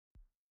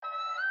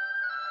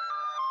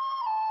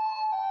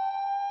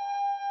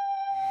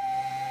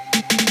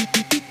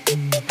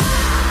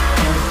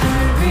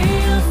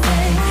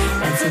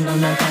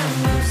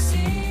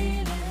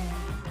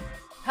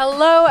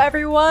Hello,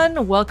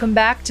 everyone. Welcome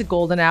back to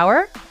Golden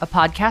Hour, a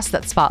podcast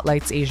that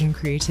spotlights Asian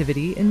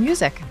creativity in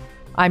music.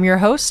 I'm your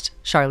host,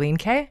 Charlene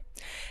Kay,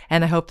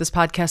 and I hope this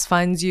podcast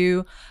finds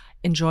you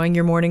enjoying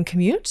your morning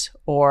commute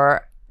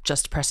or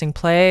just pressing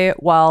play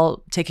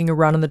while taking a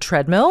run on the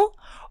treadmill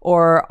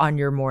or on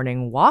your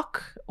morning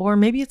walk. Or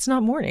maybe it's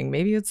not morning,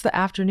 maybe it's the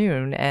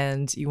afternoon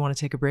and you want to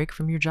take a break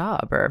from your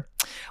job or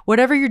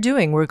whatever you're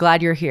doing. We're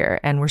glad you're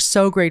here and we're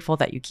so grateful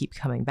that you keep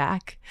coming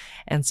back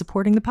and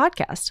supporting the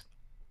podcast.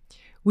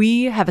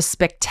 We have a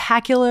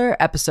spectacular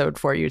episode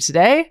for you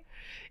today.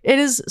 It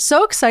is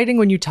so exciting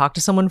when you talk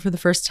to someone for the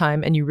first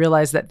time and you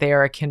realize that they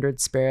are a kindred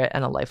spirit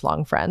and a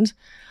lifelong friend.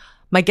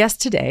 My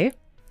guest today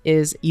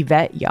is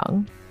Yvette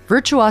Young,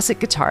 virtuosic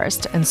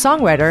guitarist and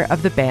songwriter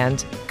of the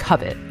band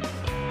Covet.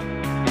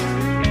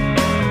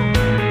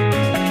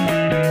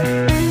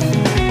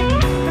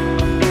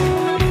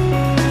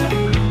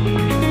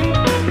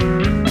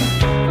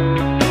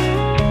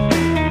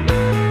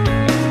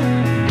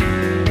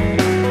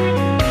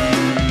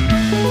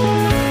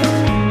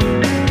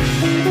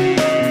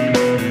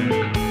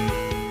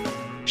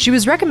 She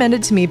was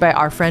recommended to me by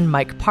our friend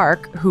Mike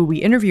Park, who we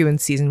interview in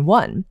season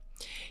 1.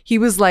 He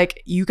was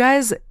like, you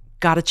guys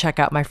got to check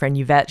out my friend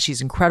Yvette. She's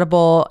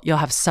incredible. You'll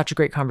have such a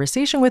great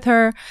conversation with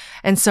her.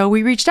 And so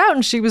we reached out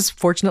and she was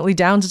fortunately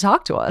down to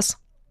talk to us.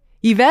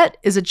 Yvette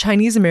is a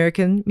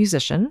Chinese-American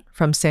musician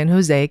from San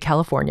Jose,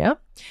 California,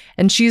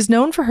 and she is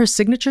known for her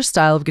signature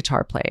style of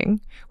guitar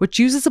playing, which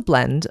uses a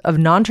blend of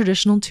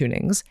non-traditional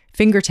tunings,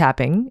 finger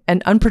tapping,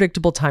 and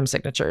unpredictable time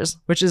signatures,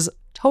 which is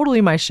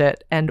totally my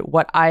shit and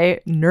what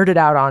I nerded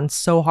out on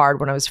so hard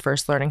when I was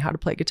first learning how to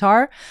play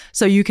guitar.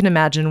 So you can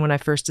imagine when I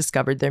first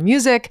discovered their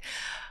music,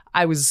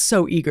 I was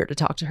so eager to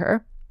talk to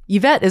her.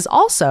 Yvette is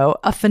also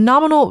a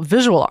phenomenal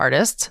visual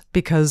artist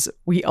because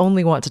we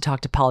only want to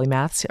talk to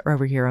polymaths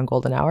over here on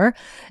Golden Hour.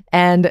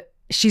 And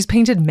she's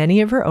painted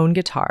many of her own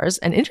guitars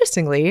and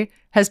interestingly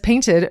has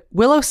painted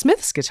Willow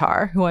Smith's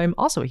guitar, who I'm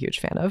also a huge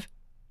fan of.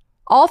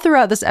 All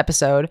throughout this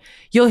episode,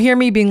 you'll hear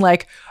me being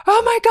like,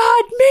 oh my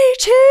God, me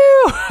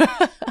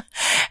too!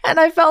 And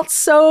I felt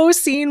so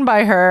seen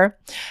by her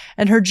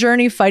and her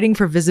journey fighting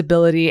for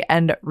visibility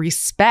and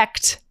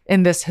respect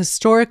in this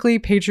historically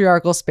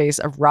patriarchal space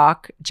of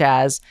rock,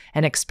 jazz,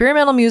 and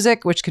experimental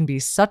music, which can be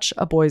such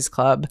a boys'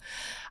 club.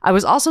 I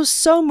was also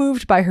so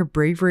moved by her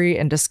bravery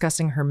in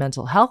discussing her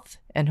mental health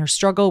and her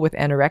struggle with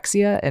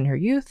anorexia in her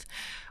youth,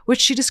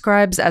 which she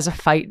describes as a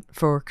fight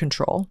for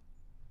control.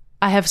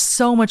 I have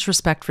so much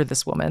respect for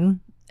this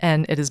woman,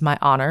 and it is my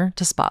honor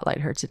to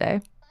spotlight her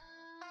today.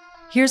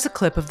 Here's a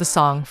clip of the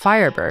song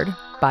Firebird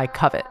by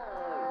Covet.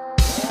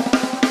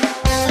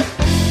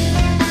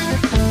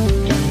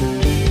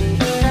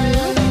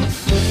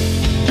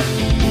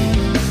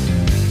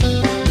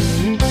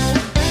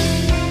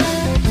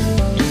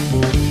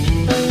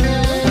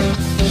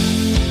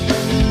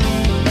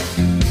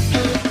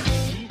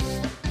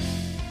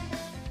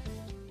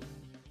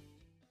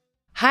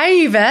 Hi,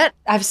 Yvette.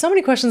 I have so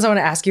many questions I want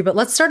to ask you, but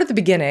let's start at the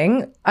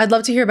beginning. I'd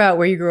love to hear about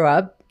where you grew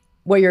up,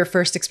 what your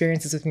first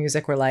experiences with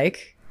music were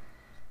like.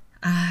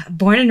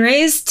 Born and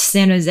raised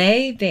San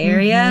Jose, Bay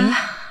Area.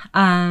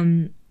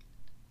 Mm-hmm.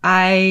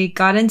 I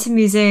got into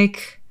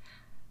music.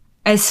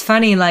 It's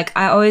funny, like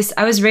I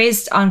was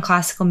raised on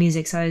classical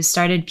music, so I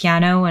started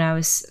piano when I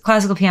was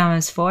classical piano when I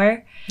was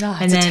 4. Oh,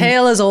 it's a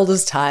tale as old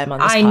as time on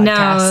this podcast. I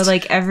know,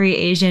 like every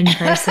Asian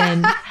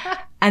person.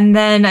 And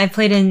then I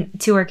played in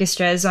 2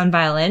 orchestras on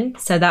violin.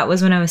 So that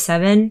was when I was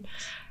 7.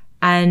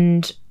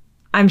 And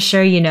I'm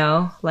sure you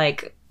know,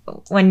 like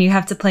when you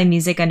have to play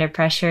music under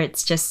pressure,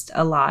 it's just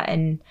a lot.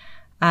 And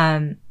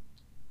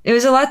it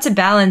was a lot to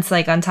balance,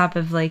 like on top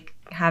of like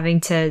having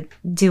to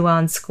do well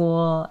in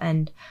school.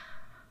 And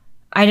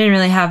I didn't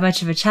really have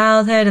much of a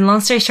childhood. And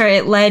long story short,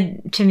 it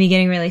led to me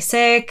getting really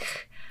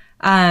sick.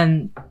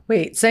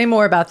 Wait, say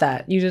more about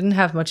that. You didn't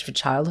have much of a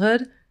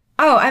childhood?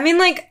 Oh, I mean,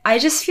 like, I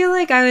just feel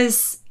like I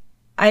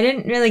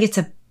didn't really get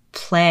to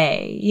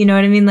play. You know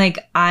what I mean? Like,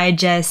 I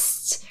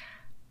just,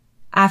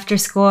 after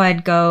school,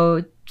 I'd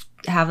go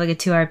have like a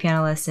 2-hour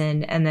piano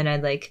lesson and then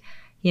I'd like,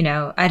 you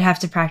know, I'd have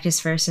to practice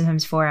for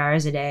sometimes 4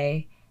 hours a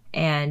day.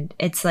 And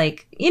it's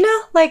like, you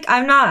know, like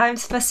I'm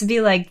supposed to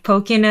be like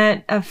poking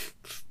at a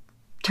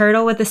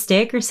turtle with a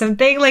stick or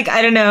something. Like,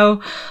 I don't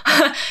know,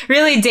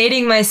 really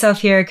dating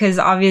myself here. Cause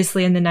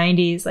obviously in the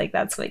 90s, like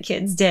that's what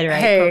kids did, right?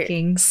 Hey,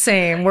 poking.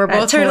 Same. We're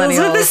both turtles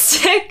millennials. with a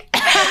stick.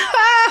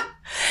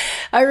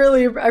 I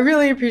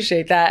really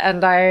appreciate that.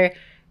 And I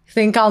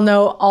think I'll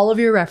know all of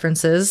your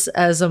references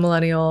as a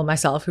millennial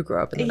myself who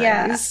grew up in the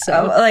 90s.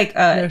 So like,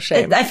 no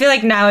shame. I feel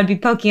like now I'd be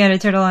poking at a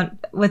turtle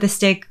with a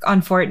stick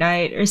on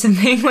Fortnite or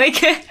something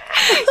like,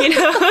 you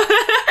know,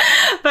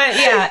 but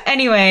yeah,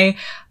 anyway,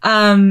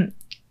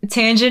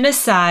 tangent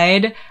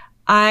aside,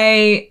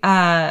 I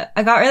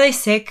got really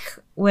sick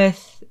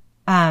with,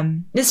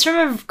 it's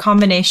from a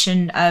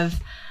combination of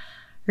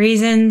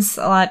reasons,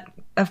 a lot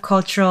of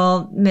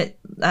cultural,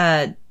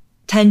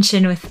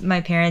 tension with my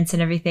parents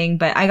and everything,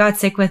 but I got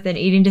sick with an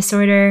eating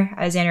disorder.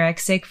 I was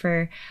anorexic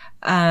for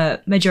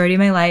majority of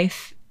my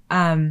life,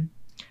 a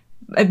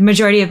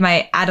majority of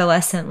my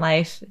adolescent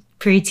life,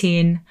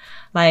 preteen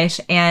life.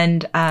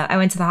 And I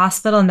went to the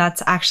hospital, and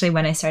that's actually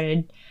when I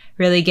started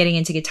really getting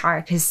into guitar.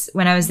 Because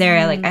when I was there,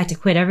 I had to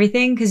quit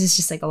everything because it's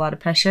just like a lot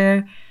of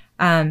pressure.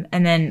 And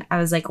then I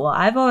was like, well,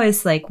 I've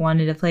always like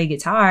wanted to play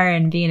guitar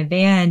and be in a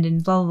band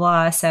and blah, blah,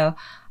 blah. So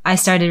I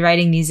started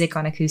writing music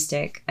on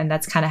acoustic, and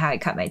that's kind of how I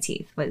cut my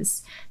teeth,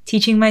 was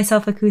teaching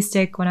myself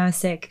acoustic when I was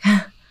sick.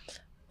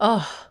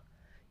 Oh,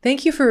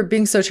 thank you for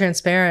being so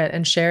transparent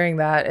and sharing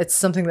that. It's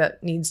something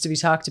that needs to be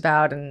talked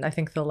about. And I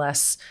think the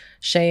less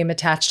shame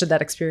attached to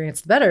that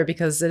experience, the better,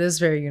 because it is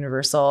very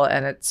universal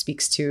and it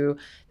speaks to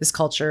this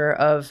culture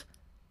of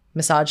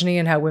misogyny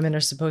and how women are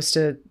supposed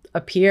to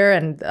appear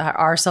and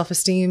our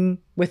self-esteem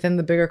within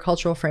the bigger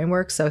cultural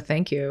framework. So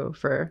thank you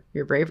for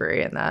your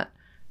bravery in that.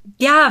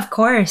 Yeah, of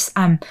course.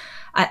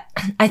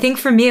 I think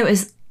for me, it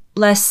was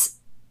less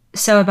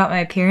so about my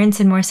appearance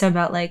and more so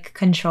about like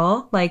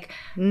control. Like,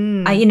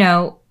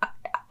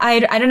 I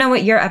don't know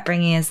what your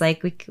upbringing is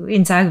like. We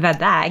can talk about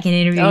that. I can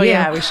interview you. Oh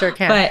yeah, we sure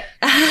can.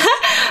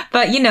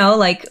 But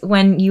like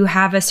when you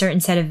have a certain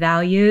set of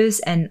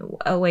values and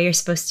a way you're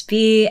supposed to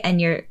be, and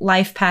your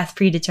life path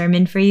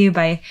predetermined for you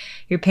by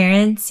your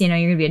parents, you're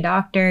going to be a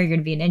doctor, you're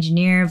going to be an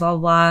engineer, blah,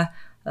 blah,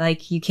 blah.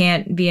 Like you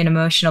can't be an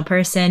emotional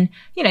person.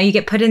 You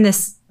get put in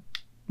this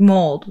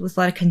mold with a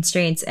lot of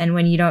constraints. And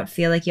when you don't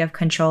feel like you have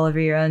control over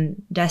your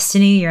own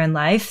destiny, your own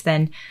life,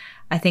 then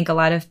I think a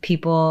lot of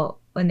people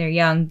when they're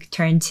young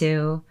turn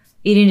to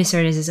eating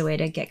disorders as a way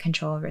to get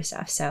control over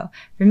stuff. So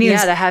for me,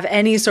 to have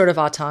any sort of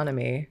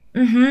autonomy.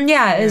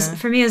 Mm-hmm,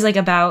 for me, it was like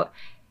about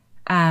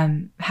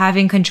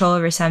having control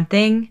over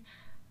something.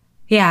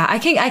 Yeah, I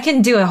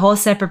can do a whole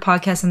separate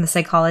podcast on the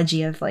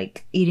psychology of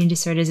like eating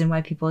disorders and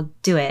why people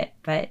do it.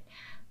 But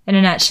in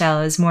a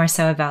nutshell, it was more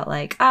so about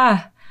like,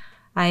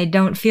 I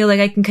don't feel like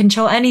I can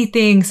control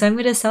anything, so I'm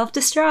going to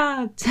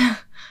self-destruct.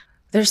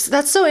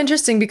 That's so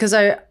interesting, because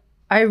I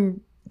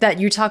that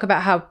you talk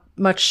about how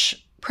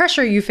much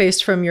pressure you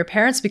faced from your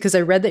parents, because I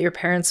read that your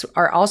parents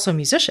are also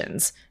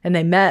musicians and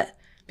they met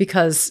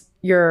because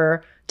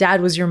your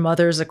dad was your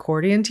mother's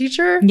accordion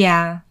teacher.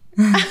 Yeah.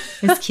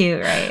 It's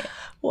cute, right?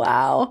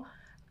 Wow.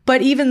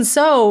 But even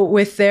so,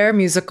 with their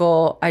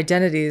musical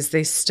identities,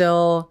 they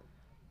still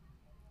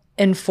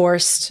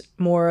enforced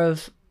more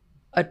of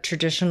a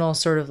traditional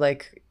sort of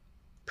like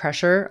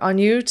pressure on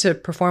you to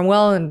perform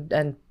well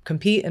and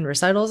compete in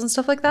recitals and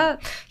stuff like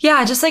that.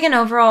 Yeah, just like an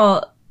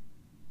overall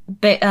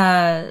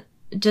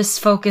just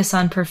focus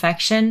on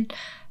perfection.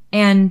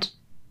 And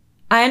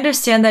I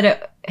understand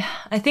that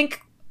I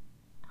think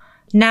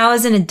now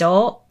as an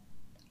adult,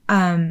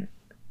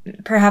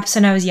 perhaps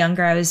when I was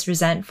younger, I was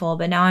resentful,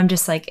 but now I'm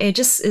just like, it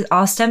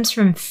all stems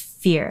from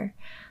fear.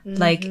 Mm-hmm.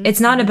 Like,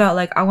 it's not about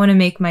like, I want to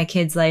make my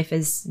kid's life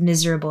as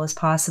miserable as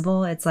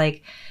possible. It's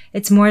like,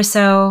 it's more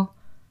so,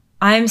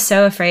 I'm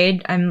so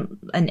afraid. I'm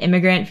an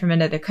immigrant from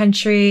another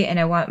country and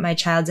I want my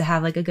child to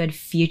have like a good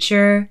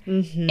future.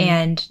 Mm-hmm.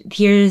 And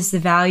here's the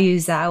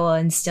values that I will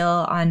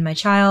instill on my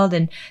child.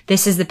 And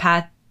this is the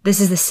path.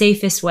 This is the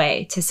safest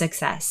way to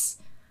success,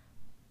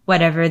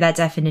 whatever that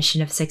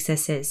definition of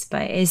success is.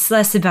 But it's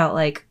less about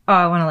like,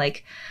 oh,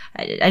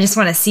 I just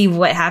want to see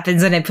what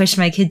happens when I push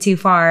my kid too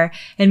far,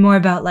 and more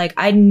about like,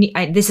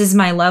 this is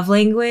my love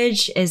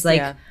language, is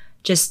like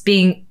just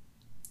being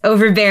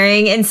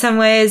overbearing in some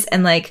ways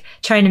and like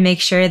trying to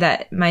make sure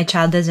that my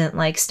child doesn't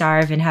like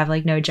starve and have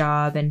like no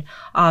job and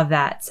all of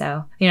that.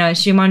 So,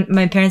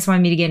 my parents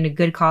wanted me to get into a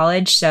good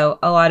college. So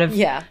a lot of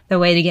the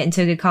way to get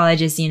into a good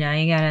college is, you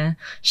gotta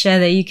show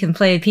that you can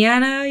play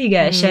piano. You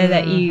gotta show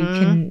that you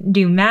can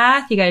do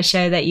math. You gotta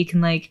show that you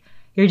can like,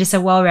 you're just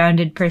a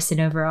well-rounded person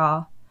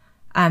overall.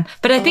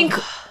 But I think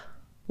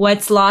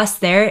what's lost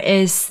there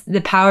is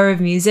the power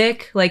of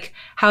music. Like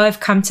how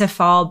I've come to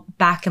fall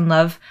back in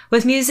love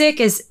with music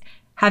is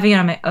having it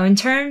on my own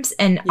terms,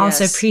 and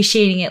also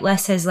appreciating it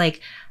less as like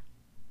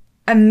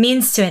a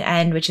means to an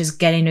end, which is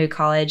getting to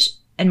college,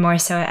 and more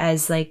so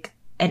as like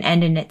an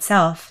end in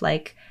itself.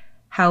 Like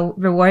how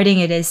rewarding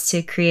it is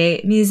to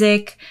create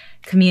music,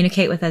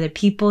 communicate with other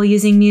people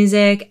using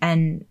music.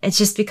 And it's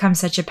just become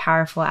such a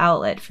powerful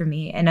outlet for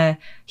me and a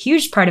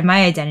huge part of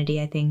my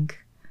identity, I think.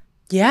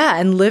 Yeah.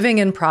 And living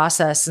in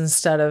process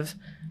instead of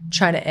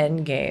trying to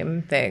end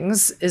game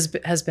things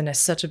has been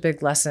such a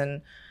big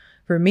lesson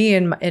for me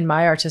in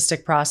my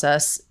artistic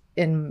process,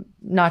 in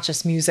not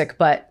just music,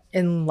 but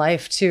in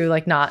life too.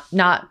 Like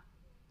not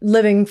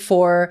living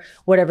for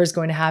whatever's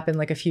going to happen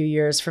like a few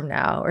years from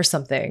now or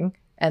something,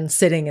 and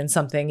sitting in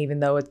something even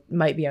though it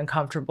might be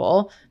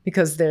uncomfortable,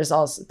 because there's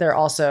also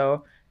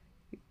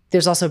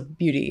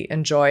beauty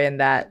and joy in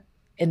that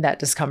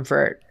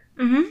discomfort.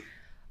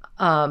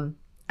 Mm-hmm.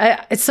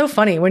 It's so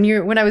funny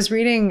when I was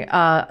reading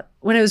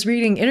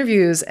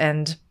interviews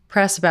and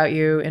press about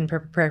you in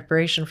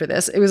preparation for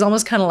this, it was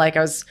almost kind of like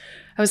I was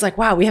like,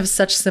 wow, we have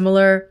such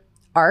similar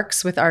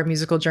arcs with our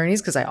musical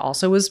journeys because I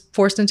also was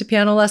forced into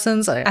piano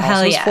lessons. I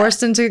also was yeah.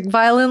 forced into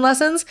violin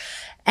lessons.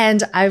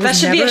 And I was That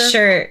should be a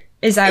shirt.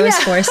 I was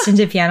forced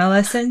into piano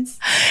lessons.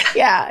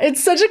 Yeah,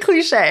 it's such a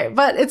cliche,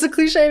 but it's a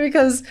cliche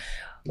because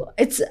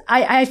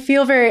I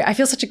feel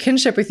such a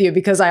kinship with you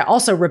because I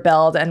also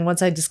rebelled. And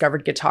once I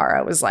discovered guitar,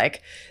 I was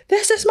like,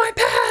 this is my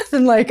path.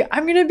 And like,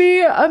 I'm going to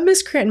be a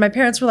miscreant. And my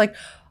parents were like,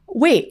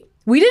 wait,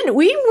 we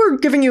were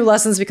giving you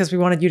lessons because we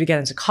wanted you to get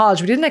into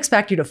college. We didn't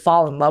expect you to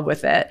fall in love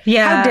with it.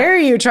 Yeah. How dare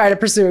you try to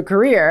pursue a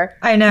career?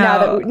 I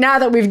know. Now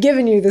that we've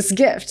given you this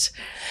gift.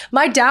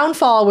 My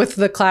downfall with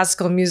the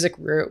classical music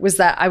route was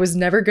that I was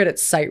never good at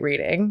sight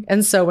reading.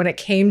 And so when it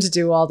came to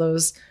do all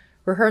those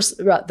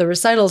the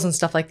recitals and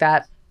stuff like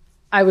that,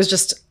 I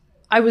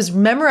was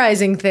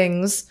memorizing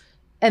things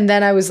and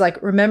then I was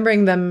like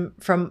remembering them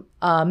from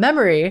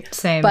memory.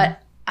 Same.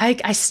 But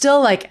I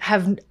still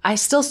I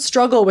still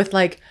struggle with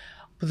like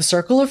the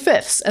circle of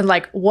fifths and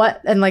like what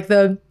and like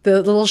the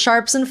little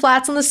sharps and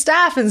flats on the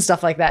staff and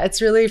stuff like that.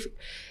 It's really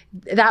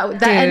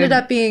that ended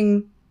up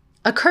being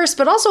a curse,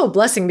 but also a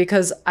blessing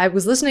because I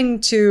was listening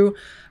to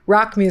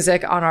rock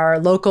music on our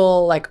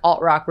local like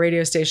alt rock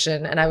radio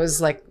station, and I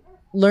was like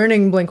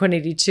learning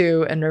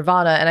Blink-182 and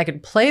Nirvana, and I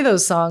could play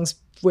those songs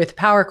with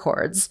power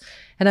chords,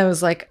 and I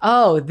was like,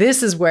 oh,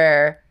 this is what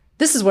I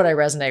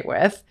resonate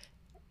with,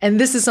 and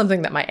this is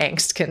something that my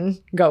angst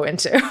can go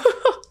into.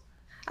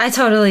 I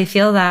totally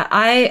feel that.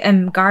 I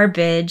am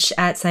garbage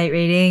at sight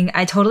reading.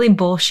 I totally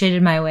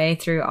bullshitted my way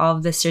through all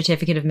of the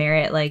certificate of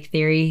merit, like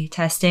theory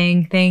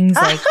testing things.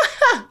 Like,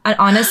 and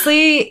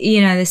honestly,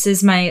 you know, this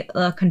is my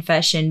little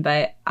confession,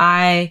 but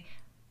I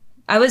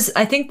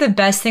think the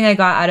best thing I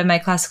got out of my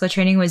classical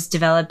training was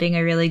developing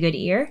a really good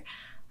ear.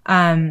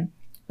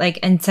 Like,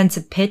 and sense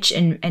of pitch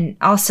and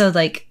also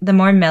like the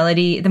more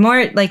melody, the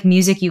more like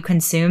music you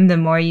consume, the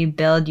more you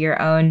build your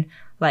own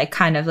like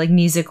kind of like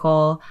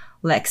musical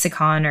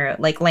lexicon or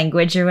like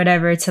language or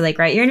whatever to like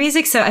write your own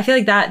music. So I feel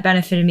like that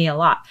benefited me a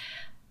lot.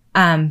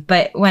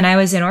 But when I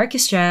was in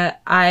orchestra,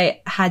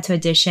 I had to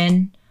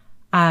audition,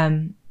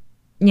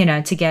 you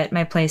know, to get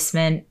my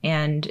placement,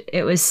 and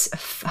it was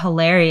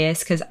hilarious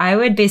because I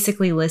would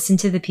basically listen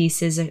to the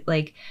pieces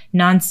like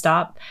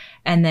nonstop,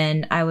 and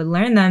then I would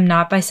learn them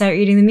not by sight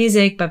reading the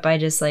music, but by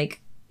just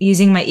like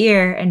using my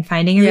ear and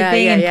finding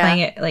everything and playing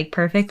it like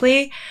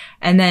perfectly.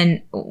 And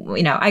then,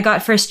 you know, I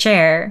got first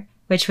chair,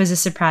 which was a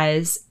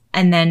surprise.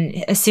 And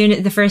then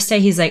the first day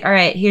he's like, all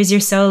right, here's your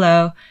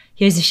solo.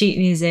 Here's the sheet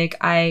music.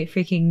 I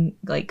freaking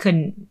like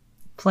couldn't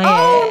play it.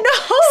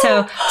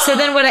 No. So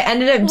then what I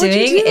ended up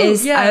doing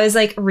is I was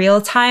like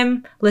real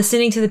time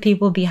listening to the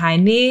people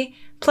behind me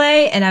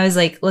play, and I was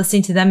like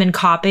listening to them and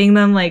copying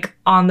them like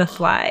on the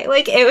fly.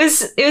 Like it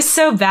was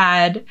so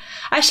bad.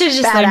 I should have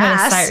just learned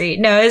how to sight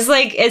read. No, it's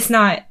like it's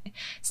not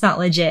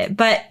legit.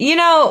 But you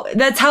know,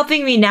 that's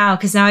helping me now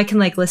because now I can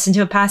like listen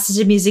to a passage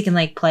of music and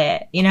like play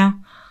it, you know?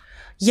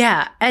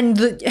 Yeah, and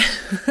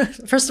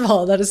first of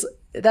all, that is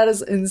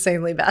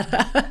insanely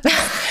badass.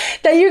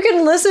 That you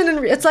can listen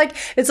and it's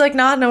like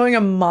not knowing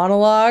a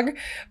monologue,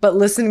 but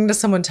listening to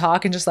someone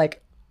talk and just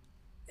like,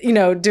 you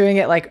know, doing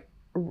it like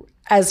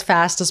as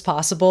fast as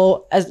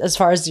possible, as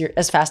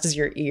fast as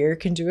your ear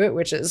can do it,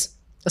 which is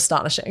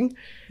astonishing.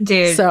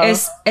 Dude, so,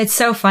 it's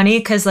so funny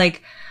because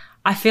like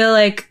I feel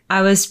like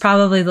I was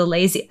probably the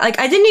lazy. Like,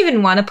 I didn't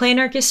even want to play an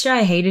orchestra.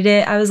 I hated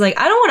it. I was like,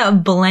 I don't want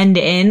to blend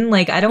in.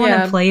 Like, I don't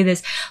want to play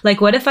this.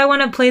 Like, what if I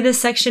want to play this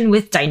section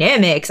with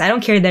dynamics? I don't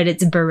care that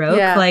it's Baroque.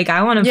 Yeah. Like,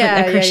 I want to put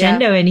a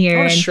crescendo in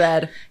here. And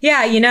shred.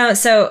 Yeah, you know,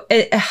 so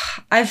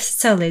I'm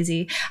so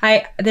lazy.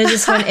 There's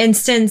this one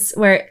instance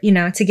where, you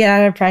know, to get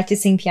out of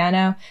practicing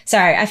piano.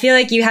 Sorry, I feel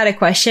like you had a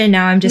question.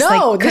 Now I'm just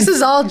this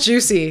is all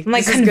juicy. I'm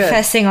like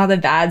confessing all the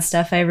bad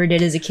stuff I ever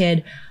did as a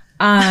kid.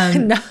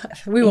 No,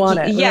 we want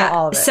it. We want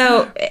all of it.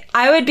 So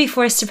I would be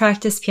forced to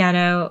practice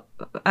piano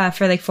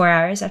for like 4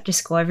 hours after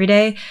school every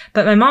day.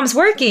 But my mom's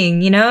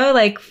working, you know,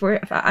 like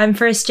I'm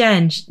first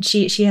gen.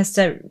 She has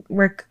to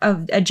work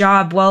a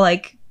job while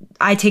like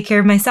I take care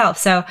of myself.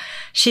 So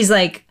she's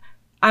like,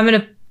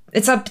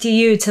 it's up to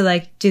you to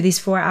like do these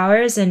 4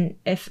 hours. And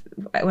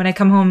when I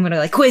come home, I'm going to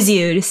like quiz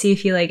you to see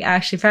if you like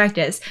actually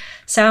practice.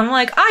 So I'm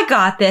like, I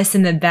got this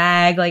in the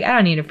bag. Like, I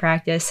don't need to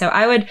practice. So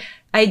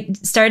I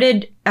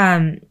started,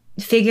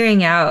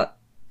 figuring out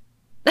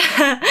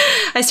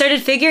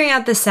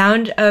the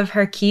sound of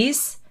her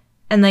keys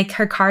and like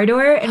her car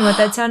door and what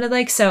that sounded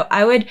like. So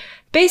I would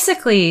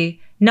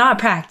basically not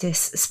practice.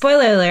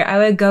 Spoiler alert, I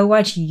would go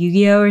watch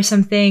Yu-Gi-Oh or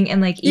something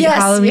and like eat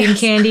Halloween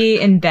candy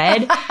in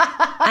bed.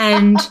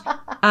 And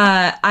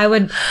I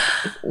would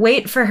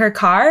wait for her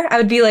car. I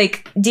would be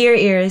like deer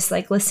ears,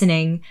 like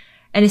listening.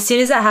 And as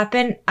soon as that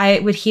happened, I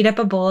would heat up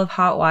a bowl of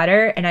hot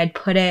water and I'd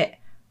put it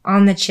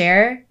on the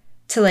chair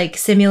to like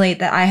simulate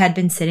that I had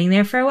been sitting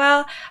there for a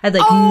while. I'd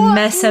like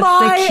mess up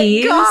the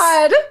keys. Oh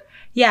my God.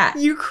 Yeah.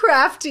 You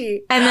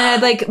crafty. And then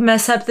I'd like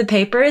mess up the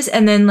papers,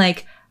 and then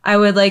like I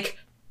would like,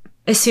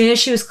 as soon as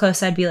she was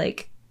close, I'd be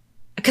like,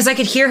 because I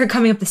could hear her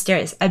coming up the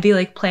stairs, I'd be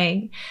like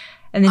playing.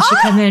 And then she'd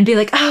come in and be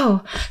like,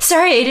 oh,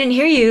 sorry, I didn't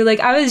hear you. Like,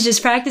 I was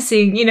just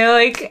practicing, you know,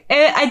 like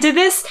I did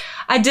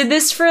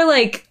this for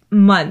like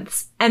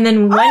months. And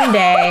then one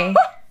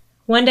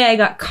day I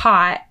got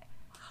caught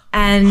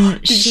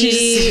and she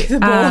see the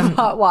bowl of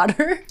hot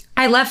water.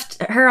 I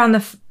left her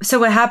on so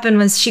what happened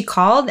was she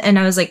called and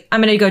I was like,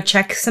 I'm going to go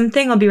check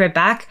something. I'll be right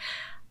back.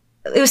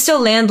 It was still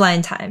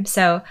landline time.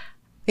 So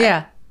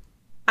yeah,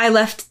 I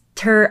left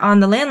her on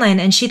the landline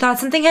and she thought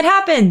something had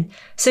happened.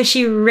 So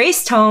she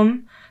raced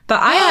home, but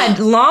I had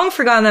long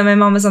forgotten that my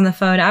mom was on the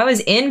phone. I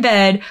was in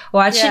bed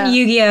watching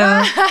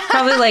Yu-Gi-Oh,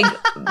 probably like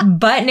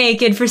butt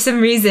naked for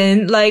some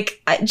reason.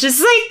 Like,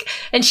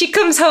 and she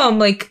comes home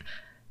like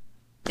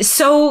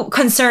so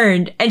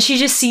concerned and she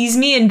just sees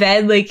me in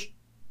bed. Like,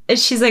 and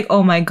she's like,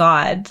 oh my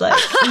God, like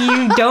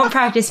you don't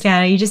practice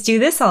piano. You just do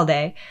this all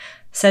day.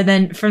 So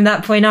then from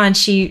that point on,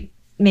 she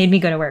made me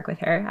go to work with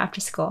her after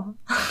school.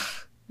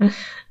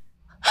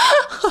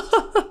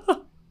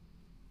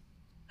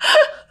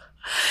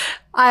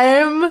 I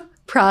am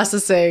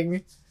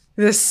processing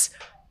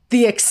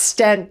the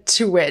extent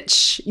to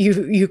which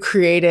you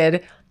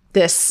created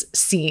this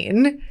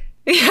scene.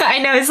 Yeah, I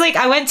know. It's like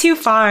I went too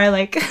far.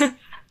 Like,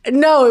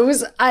 no,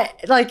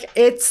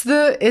 it's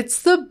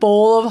the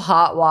bowl of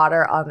hot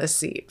water on the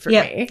seat for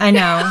me. I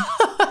know.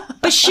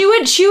 But she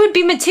would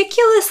be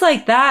meticulous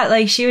like that.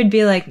 Like she would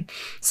be like,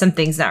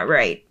 something's not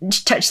right.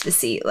 Touch the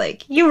seat.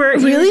 Like you were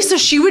really. So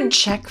she would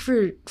check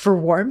for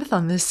warmth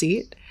on the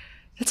seat.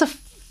 That's a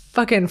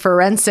fucking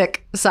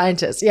forensic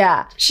scientist.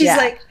 Yeah, she's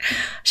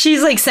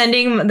like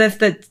sending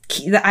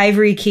the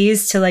ivory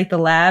keys to like the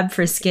lab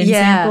for skin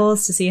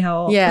samples to see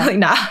how old. Yeah, like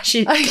nah,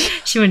 she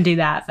wouldn't do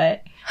that,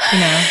 but. You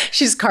know,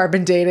 she's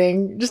carbon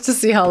dating just to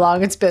see how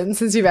long it's been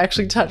since you've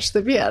actually touched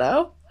the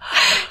piano.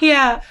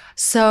 Yeah.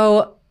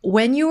 So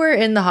when you were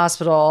in the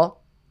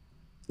hospital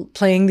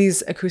playing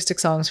these acoustic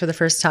songs for the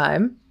first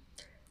time,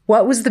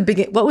 what was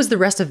the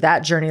rest of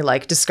that journey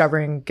like,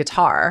 discovering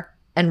guitar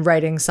and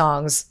writing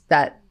songs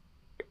that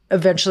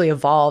eventually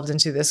evolved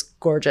into this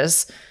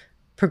gorgeous,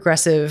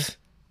 progressive,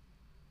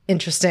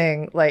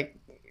 interesting, like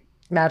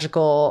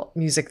magical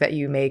music that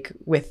you make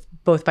with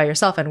both by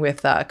yourself and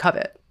with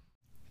Covet?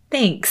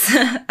 Thanks.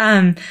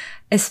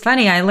 It's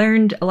funny. I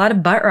learned a lot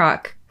of butt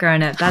rock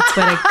growing up. That's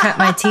what I cut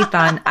my teeth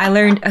on. I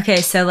learned,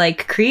 so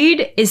like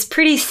Creed is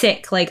pretty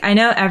sick. Like I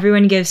know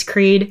everyone gives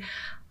Creed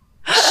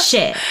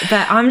shit,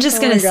 but I'm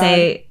just going to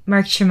say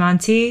Mark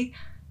Tremonti,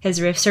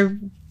 his riffs are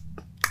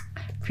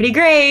pretty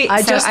great.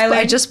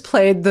 I just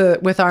played the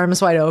With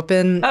Arms Wide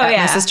Open at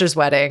my sister's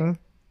wedding.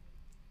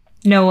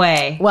 No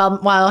way. Well,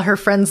 while her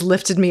friends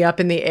lifted me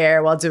up in the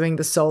air while doing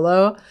the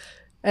solo.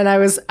 And I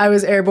was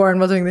airborne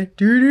while doing the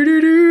do do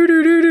do do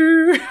do do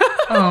do.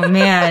 Oh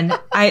man,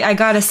 I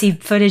gotta see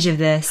footage of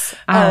this.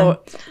 Yeah,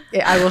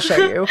 I will show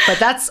you. But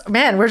that's,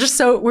 man, we're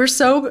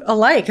so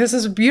alike. This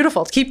is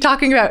beautiful. Keep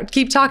talking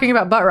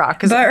about butt rock,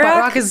 because butt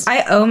rock is.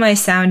 I owe my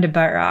sound to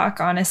butt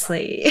rock,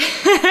 honestly.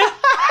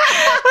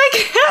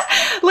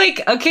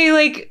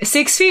 like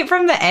 6 feet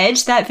from the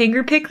edge, that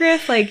finger pick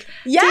riff, like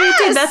yes!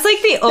 dude, that's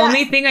like the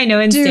only thing I know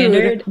in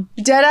standard.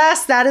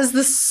 Deadass, that is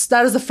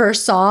the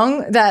first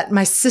song that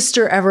my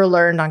sister ever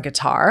learned on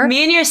guitar.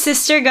 Me and your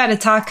sister got to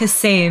talk the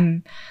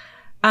same.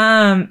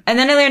 And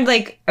then I learned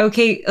like a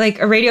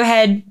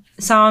Radiohead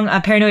song,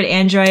 a Paranoid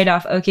Android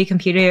off OK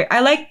Computer.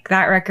 I like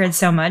that record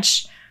so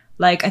much.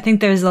 Like, I think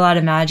there's a lot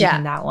of magic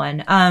in that one.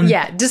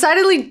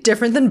 Decidedly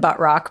different than butt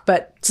rock,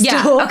 but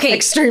still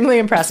extremely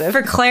impressive.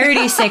 For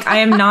clarity's sake, I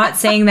am not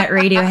saying that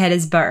Radiohead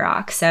is butt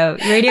rock. So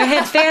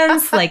Radiohead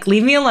fans, like,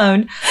 leave me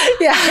alone.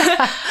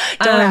 Yeah,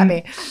 don't at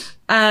me.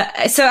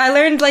 So I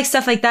learned like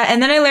stuff like that,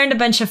 and then I learned a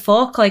bunch of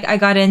folk. Like I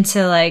got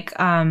into like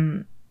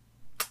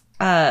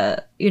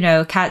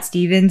Cat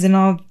Stevens and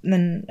all. And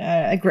then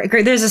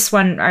there's this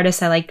one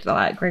artist I liked a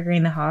lot, Gregory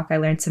and the Hawk. I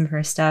learned some of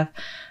her stuff.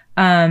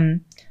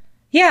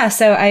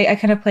 So I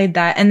kind of played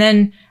that. And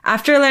then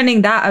after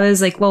learning that, I was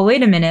like, well,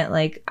 wait a minute.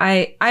 Like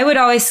I would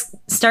always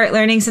start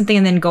learning something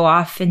and then go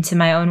off into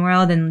my own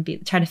world and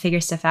try to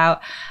figure stuff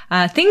out.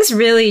 Things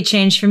really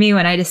changed for me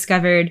when I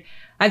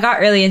got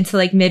really into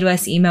like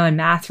Midwest emo and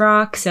math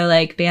rock. So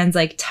like bands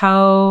like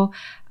Toe,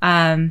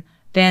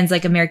 bands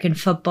like American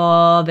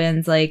Football,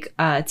 bands like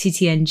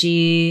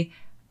TTNG.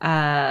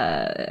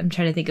 I'm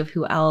trying to think of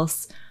who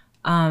else.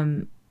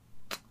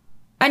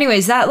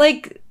 Anyways,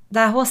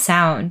 that whole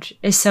sound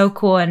is so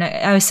cool. And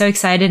I was so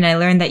excited, and I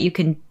learned that you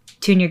can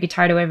tune your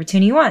guitar to whatever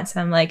tune you want.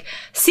 So I'm like,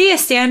 see, a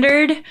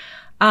standard.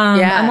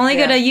 I'm only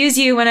going to use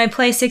you when I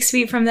play 6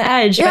 Feet from the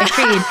Edge by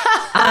Creed.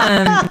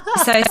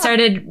 So I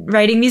started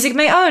writing music of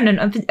my own and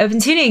open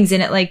tunings.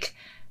 And it like,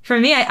 for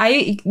me,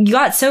 I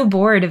got so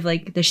bored of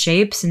like the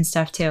shapes and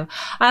stuff too.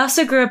 I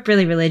also grew up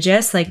really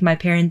religious. Like my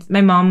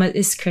mom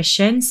is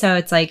Christian. So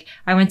it's like,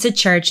 I went to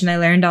church and I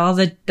learned all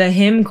the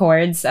hymn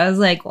chords. I was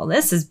like, well,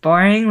 this is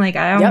boring. Like,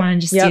 I don't want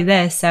to just do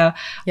this. So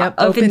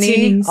open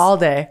tunings all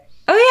day.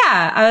 Oh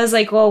yeah. I was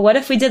like, well, what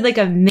if we did like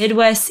a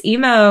Midwest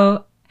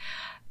emo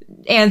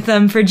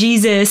anthem for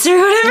Jesus or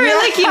whatever?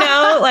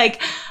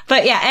 Like,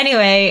 but yeah,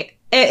 anyway,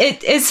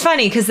 it's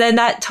funny because then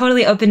that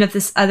totally opened up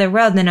this other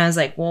world. And then I was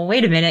like, well,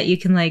 wait a minute, you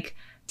can like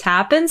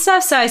tap and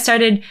stuff. So I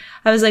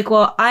was like,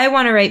 well, I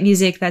want to write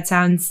music that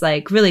sounds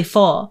like really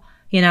full,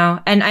 you know?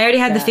 And I already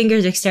had the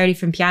finger dexterity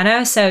from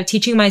piano. So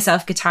teaching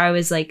myself guitar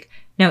was like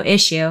no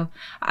issue.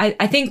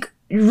 I think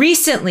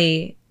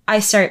recently I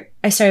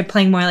started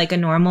playing more like a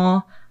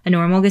normal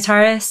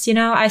guitarist, you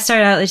know? I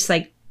started out just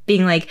like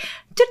being like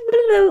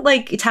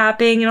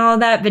tapping and all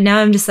that, but now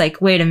I'm just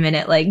like, wait a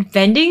minute, like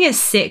bending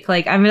is sick.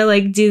 Like I'm gonna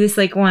like do this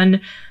like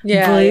one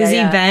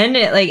bluesy bend.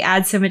 It like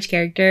adds so much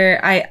character.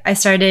 I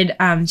started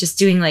just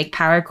doing like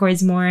power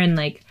chords more and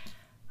like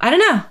I don't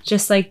know,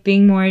 just like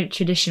being more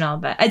traditional.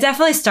 But I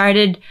definitely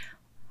started.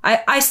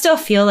 I still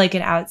feel like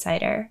an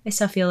outsider. I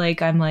still feel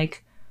like I'm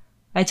like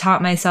I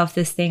taught myself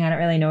this thing. I don't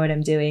really know what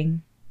I'm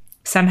doing.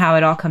 Somehow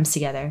it all comes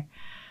together.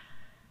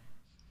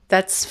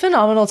 That's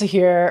phenomenal to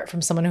hear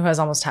from someone who has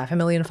almost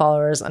 500,000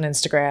 followers on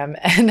Instagram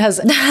and has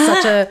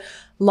such a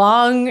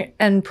long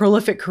and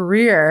prolific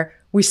career.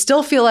 We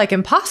still feel like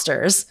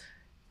imposters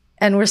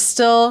and we're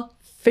still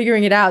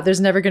figuring it out. There's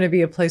never going to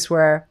be a place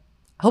where,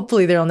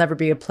 hopefully there'll never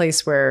be a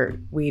place where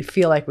we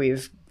feel like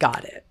we've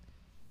got it.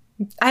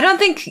 I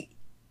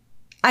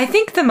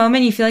think the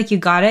moment you feel like you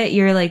got it,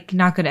 you're like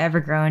not going to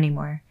ever grow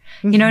anymore.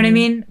 You know what I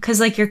mean?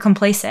 Because like you're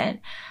complacent.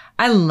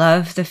 I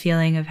love the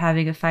feeling of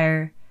having a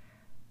fire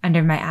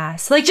under my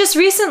ass. Like just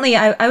recently,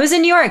 I was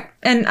in New York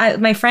and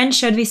my friend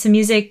showed me some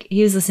music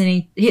he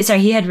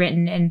had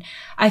written, and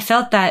I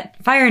felt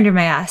that fire under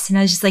my ass. And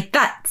I was just like,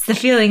 that's the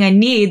feeling I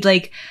need.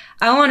 Like,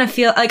 I want to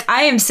feel like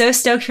I am so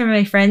stoked for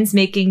my friends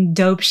making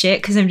dope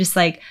shit because I'm just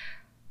like,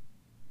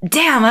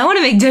 damn, I want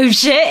to make dope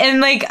shit.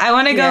 And like, I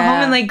want to go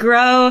home and like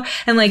grow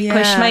and like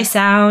push my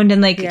sound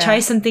and like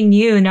try something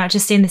new and not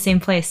just stay in the same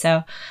place.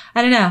 So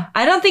I don't know.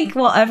 I don't think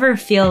we'll ever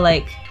feel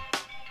like,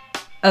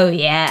 oh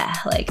yeah,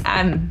 like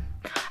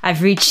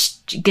I've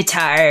reached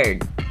guitar.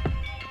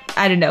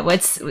 I don't know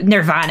what's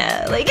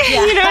Nirvana. Like,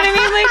 you know what I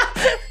mean?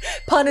 Like,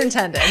 pun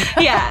intended.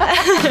 Yeah.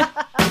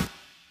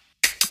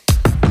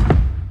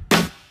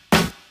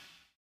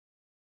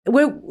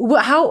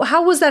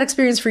 How was that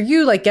experience for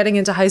you? Like getting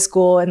into high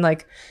school and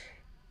like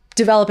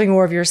developing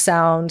more of your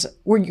sound.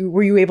 Were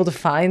you able to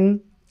find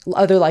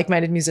other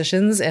like-minded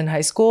musicians in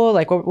high school?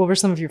 Like, what were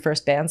some of your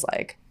first bands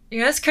like? You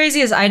know what's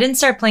crazy is I didn't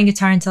start playing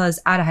guitar until I was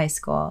out of high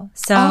school.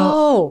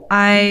 So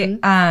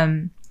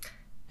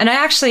and I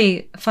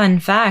actually, fun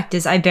fact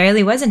is I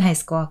barely was in high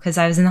school because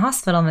I was in the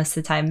hospital most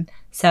of the time.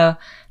 So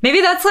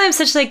maybe that's why I'm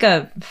such like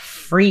a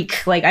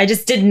freak. Like I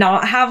just did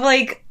not have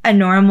like a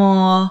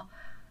normal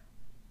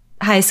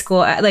high school.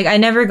 Like I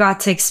never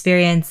got to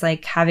experience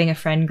like having a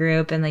friend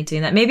group and like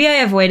doing that. Maybe I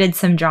avoided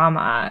some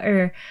drama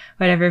or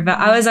whatever, but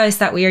I was always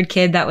that weird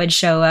kid that would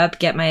show up,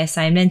 get my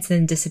assignments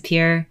and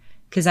disappear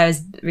because I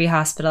was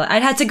re-hospitalized.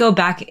 I'd had to go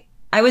back.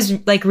 I was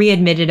like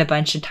readmitted a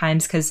bunch of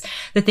times because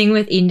the thing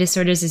with eating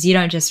disorders is you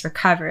don't just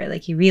recover,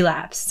 like you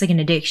relapse. It's like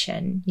an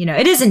addiction. You know,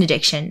 it is an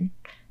addiction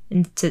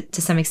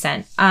to some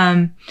extent.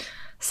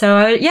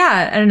 So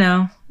yeah, I don't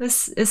know.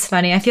 This is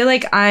funny. I feel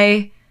like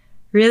I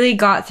really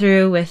got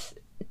through with,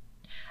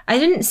 I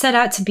didn't set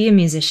out to be a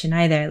musician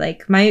either.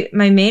 Like my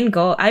main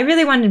goal, I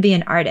really wanted to be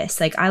an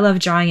artist. Like I love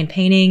drawing and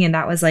painting, and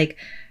that was like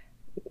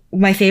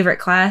my favorite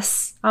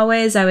class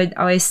always. I would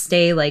always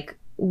stay like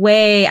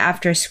way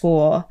after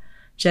school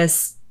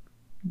just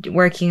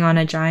working on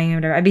a drawing or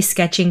whatever. I'd be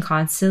sketching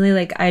constantly.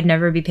 Like I'd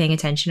never be paying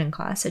attention in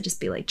class. I'd just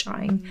be like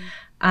drawing.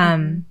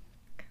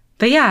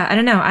 But yeah, I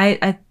don't know.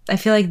 I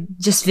feel like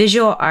just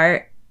visual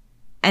art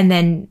and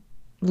then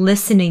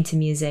listening to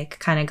music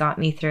kind of got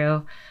me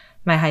through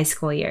my high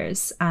school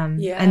years. And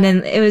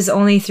then it was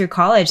only through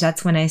college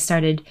that's when I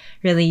started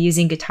really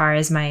using guitar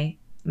as my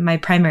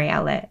primary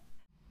outlet.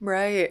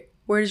 Right.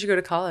 Where did you go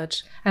to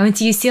college? I went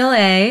to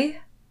UCLA.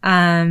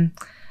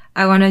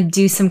 I want to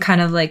do some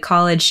kind of like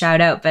college shout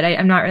out, but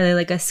I'm not really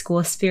like a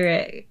school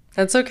spirit.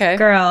 That's okay.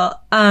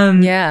 Girl.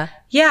 Yeah,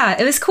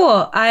 it was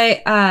cool.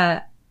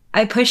 I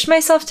pushed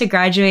myself to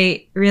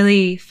graduate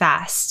really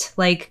fast.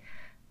 Like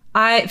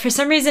for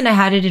some reason I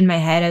had it in my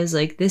head. I was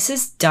like, this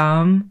is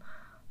dumb.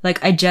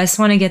 Like, I just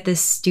want to get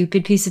this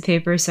stupid piece of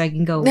paper so I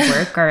can go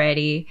work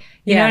already.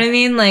 You know what I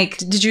mean? Like,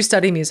 did you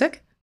study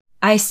music?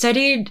 I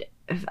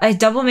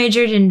double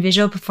majored in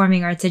visual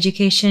performing arts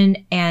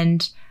education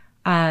and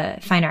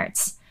fine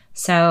arts.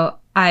 So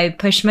I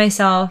pushed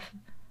myself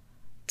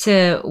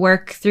to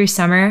work through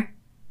summer,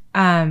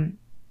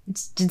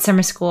 did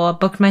summer school,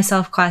 booked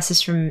myself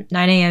classes from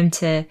 9 a.m.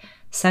 to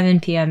 7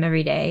 p.m.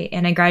 every day.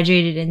 And I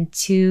graduated in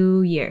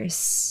 2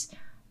 years.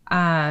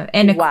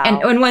 And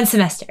 1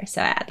 semester.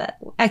 So I had that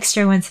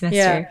extra 1 semester.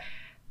 Yeah.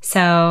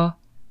 So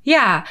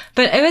yeah,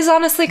 but it was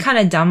honestly kind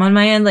of dumb on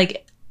my end.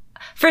 Like,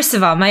 first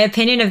of all, my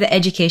opinion of the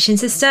education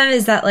system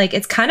is that like,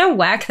 it's kind of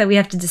whack that we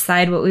have to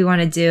decide what we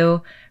want to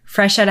do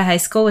fresh out of high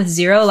school with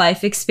zero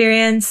life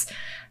experience,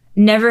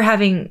 never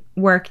having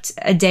worked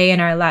a day in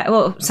our life.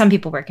 Well, some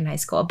people work in high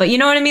school, but you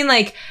know what I mean?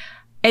 Like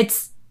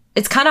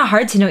it's kind of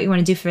hard to know what you want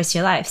to do for the rest of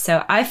your life.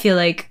 So I feel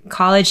like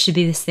college should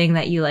be this thing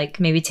that you like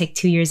maybe take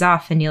 2 years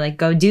off and you like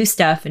go do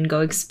stuff and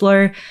go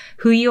explore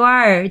who you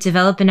are,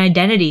 develop an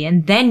identity.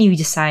 And then you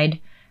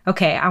decide,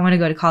 okay, I want to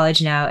go to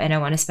college now and I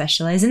want to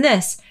specialize in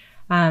this.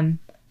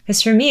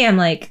 Because for me, I'm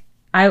like,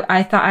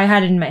 I thought I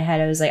had it in my head.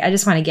 I was like, I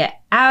just want to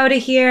get out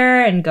of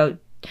here and go.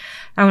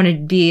 I want to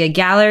be a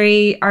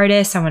gallery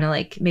artist. I want to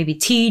like maybe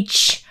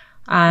teach.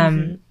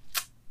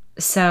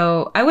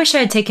 So I wish I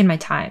had taken my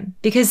time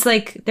because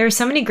like there are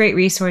so many great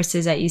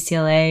resources at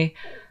UCLA. I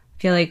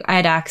feel like I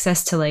had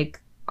access to like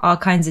all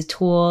kinds of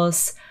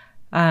tools,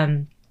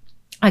 a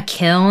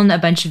kiln, a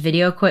bunch of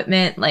video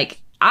equipment.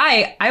 Like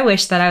I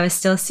wish that I was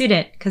still a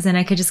student because then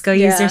I could just go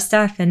use their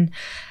stuff and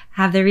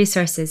have their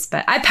resources.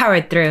 But I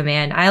powered through,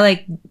 man. I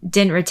like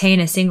didn't retain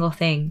a single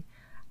thing.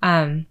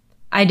 I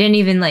didn't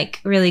even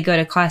like really go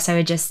to class. I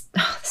would just,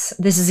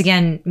 this is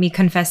again me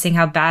confessing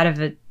how bad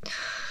of a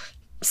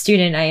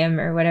student I am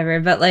or whatever,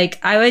 but like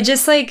I would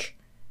just like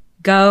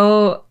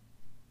go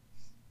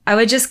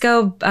I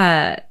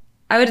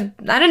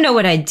don't know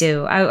what I'd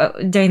do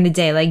during the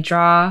day, like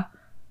draw,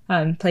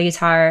 play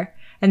guitar,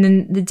 and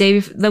then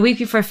the week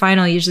before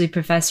final usually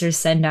professors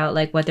send out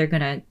like what they're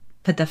gonna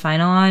put the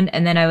final on,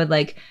 and then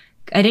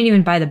I didn't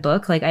even buy the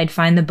book. Like I'd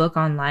find the book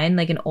online,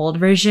 like an old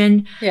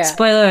version. Yeah.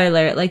 Spoiler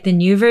alert, like the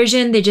new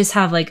version, they just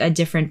have like a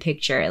different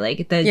picture.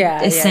 Like the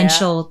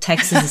essential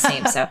text is the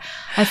same. So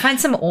I find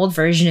some old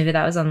version of it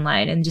that was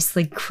online and just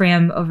like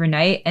cram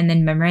overnight and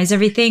then memorize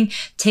everything,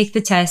 take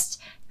the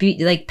test,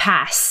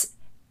 pass.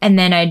 And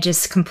then I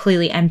just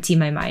completely empty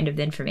my mind of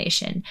the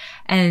information.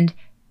 And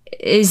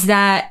is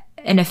that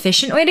an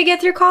efficient way to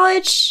get through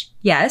college?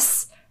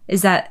 Yes.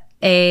 Is that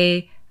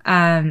a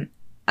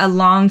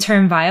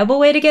long-term viable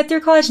way to get through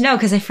college? No,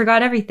 because I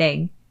forgot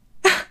everything.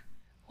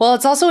 Well,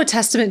 it's also a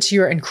testament to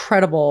your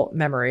incredible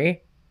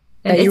memory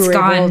that and you were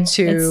gone. Able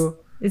to.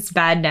 It's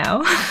bad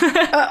now.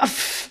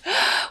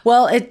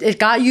 Well, it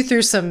got you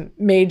through some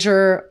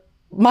major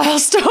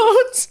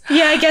milestones.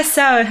 Yeah, I guess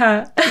so,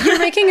 huh?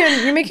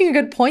 You're making a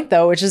good point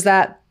though, which is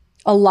that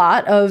a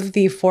lot of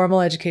the formal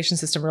education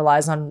system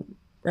relies on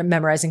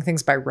memorizing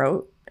things by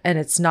rote, and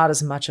it's not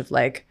as much of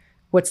like,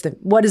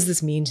 what does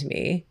this mean to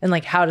me? And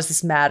like, how does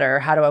this matter?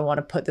 How do I want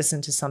to put this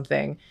into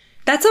something?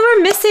 That's what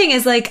we're missing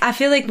is like, I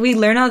feel like we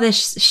learn all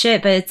this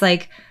shit, but it's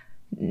like,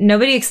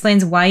 nobody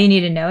explains why you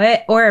need to know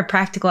it or a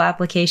practical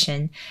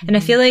application. Mm-hmm. And I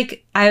feel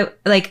like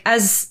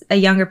as a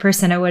younger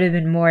person, I would have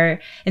been more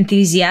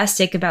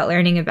enthusiastic about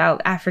learning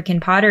about African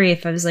pottery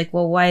if I was like,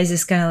 well, why is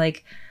this going to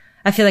like,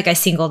 I feel like I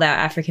singled out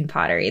African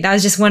pottery. That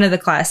was just one of the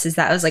classes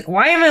that I was like,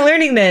 why am I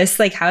learning this?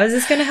 Like, how is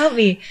this going to help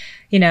me?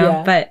 You know,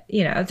 yeah. But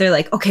you know, they're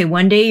like, okay,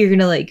 one day you're going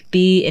to like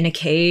be in a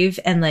cave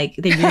and like,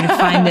 then you're going to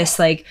find this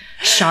like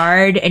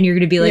shard and you're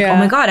going to be like, oh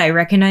my God, I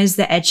recognize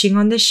the etching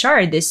on this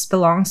shard. This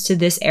belongs to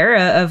this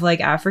era of like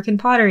African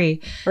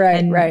pottery. Right.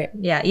 And, right.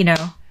 Yeah. You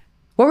know,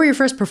 what were your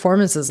first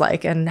performances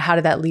like and how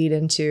did that lead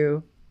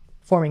into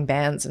forming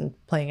bands and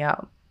playing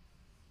out?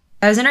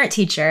 I was an art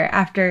teacher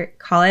after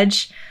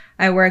college.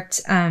 I worked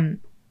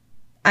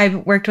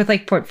with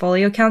like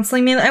portfolio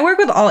counseling. I work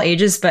with all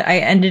ages, but I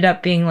ended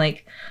up being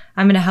like,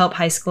 I'm going to help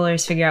high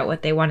schoolers figure out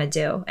what they want to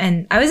do.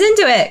 And I was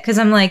into it because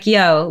I'm like,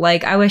 yo,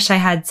 like, I wish I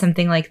had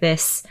something like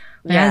this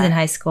when I was in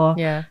high school.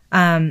 Yeah.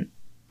 And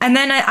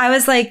then I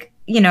was like,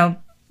 you know,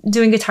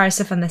 doing guitar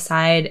stuff on the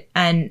side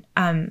and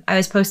I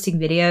was posting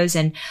videos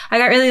and I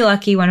got really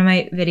lucky. One of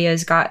my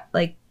videos got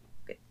like,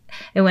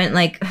 it went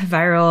like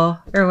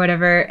viral or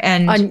whatever.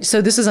 And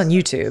so this is on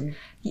YouTube.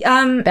 It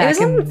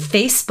was on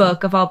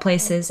Facebook of all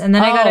places. And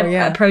then I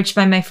got approached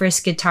by my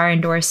first guitar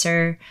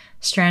endorser,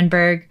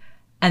 Strandberg.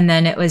 And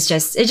then it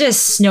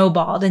just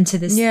snowballed into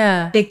this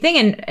big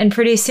thing. And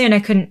pretty soon I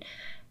couldn't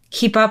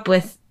keep up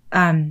with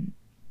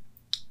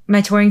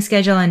my touring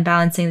schedule and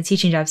balancing the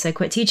teaching job. So I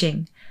quit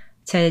teaching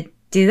to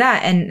do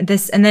that. And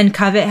then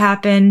Covet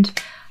happened.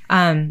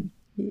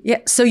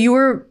 So you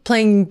were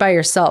playing by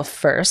yourself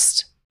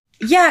first.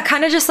 Yeah,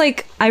 kind of just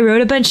like I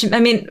wrote a bunch of,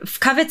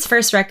 Covet's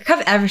first record,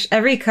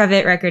 every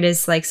Covet record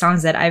is like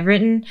songs that I've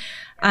written.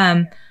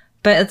 But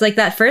it's like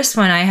that first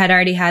one, I had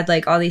already had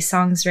like all these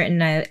songs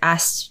written. I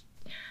asked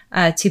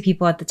two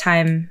people at the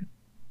time.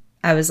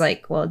 I was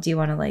like, well, do you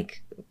want to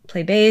like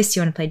play bass? Do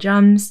you want to play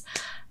drums?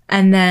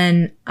 And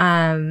then,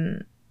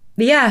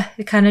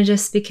 it kind of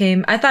just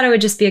became, I thought it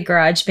would just be a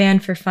garage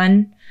band for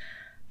fun,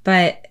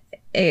 but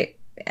it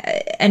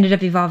ended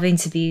up evolving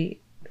to be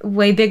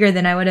way bigger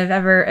than I would have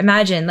ever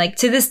imagined. Like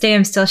to this day,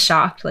 I'm still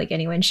shocked. Like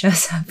anyone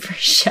shows up for a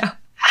show,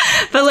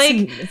 but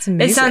like, it's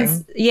amazing. It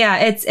sounds,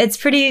 it's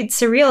pretty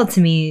surreal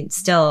to me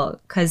still.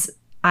 'Cause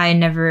I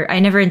never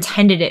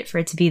intended it for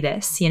it to be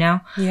this, you know?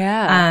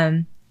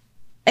 Yeah.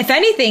 If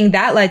anything,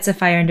 that lights a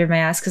fire under my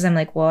ass because I'm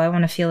like, well, I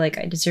want to feel like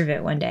I deserve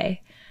it one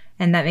day.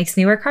 And that makes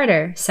me work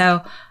harder.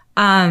 So,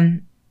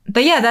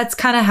 but yeah, that's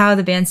kind of how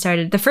the band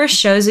started. The first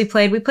shows we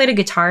played a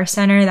Guitar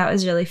Center. That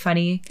was really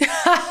funny.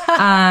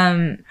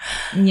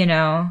 You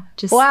know,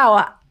 just.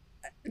 Wow.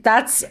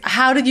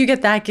 How did you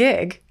get that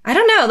gig? I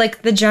don't know.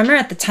 Like the drummer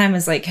at the time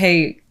was like,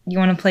 hey, you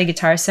want to play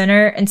Guitar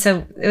Center? And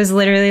so it was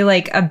literally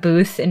like a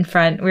booth in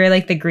front. We were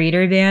like the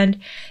greeter band.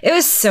 It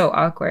was so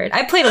awkward.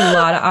 I played a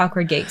lot of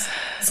awkward gigs.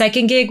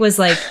 Second gig was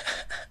like,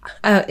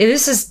 it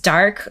was just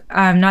dark,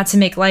 not to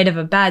make light of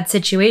a bad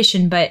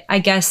situation, but I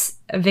guess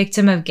a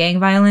victim of gang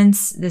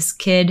violence, this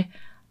kid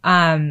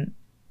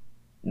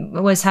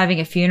was having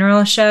a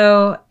funeral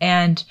show,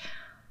 and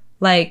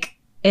like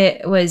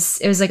it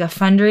was like a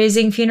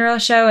fundraising funeral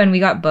show, and we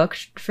got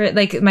booked for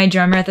like my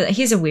drummer at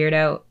he's a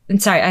weirdo.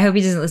 And sorry, I hope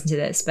he doesn't listen to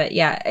this, but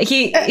yeah,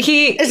 he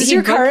is this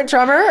your current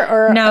drummer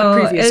or no? A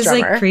previous it was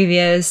drummer? Like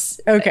previous.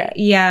 Okay,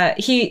 yeah,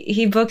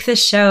 he booked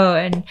this show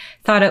and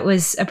thought it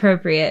was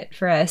appropriate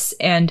for us,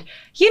 and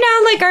you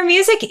know, like our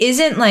music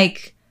isn't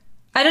like,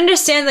 I'd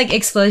understand like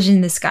Explosion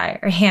in the Sky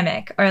or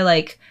Hammock or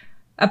like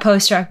a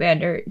post-rock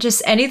band or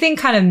just anything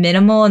kind of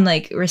minimal and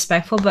like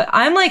respectful, but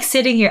I'm like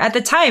sitting here at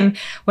the time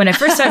when I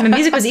first started, my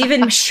music was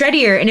even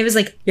shreddier, and it was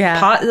like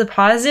the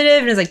positive,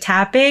 and it was like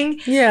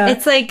tapping. Yeah,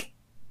 it's like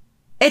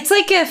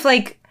if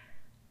like,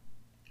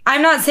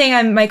 I'm not saying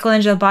I'm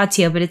Michelangelo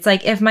Battio, but it's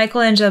like if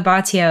Michelangelo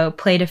Battio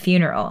played a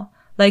funeral,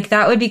 like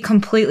that would be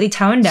completely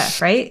tone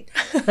deaf, right?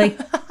 Like,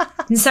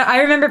 and so I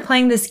remember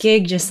playing this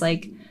gig just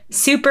like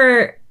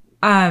super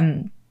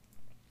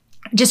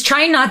just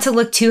trying not to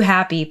look too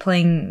happy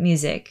playing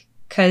music,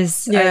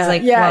 because I was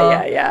like,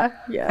 yeah.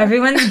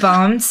 Everyone's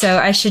bombed, so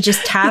I should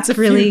just tap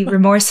really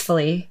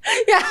remorsefully.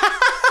 Yeah,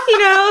 you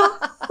know,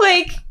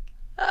 like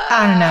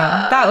I don't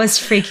know. That was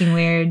freaking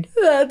weird.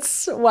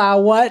 That's wow.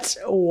 What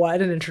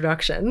an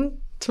introduction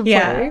to play.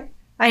 Yeah,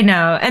 I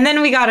know. And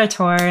then we got a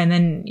tour, and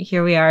then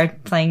here we are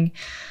playing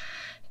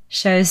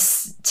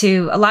shows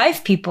to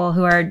live people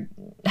who are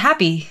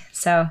happy.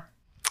 So.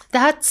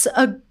 That's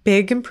a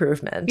big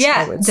improvement.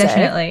 Yeah, I would say.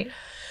 Definitely.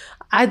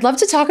 I'd love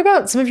to talk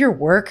about some of your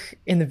work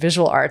in the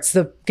visual arts.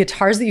 The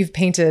guitars that you've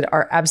painted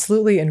are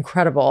absolutely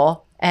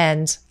incredible.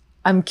 And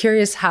I'm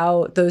curious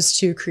how those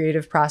two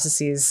creative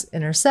processes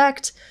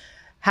intersect,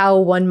 how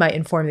one might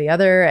inform the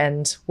other,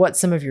 and what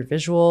some of your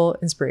visual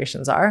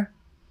inspirations are.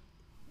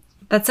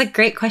 That's a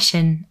great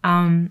question.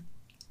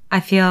 I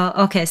feel,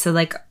 okay, so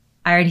like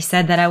I already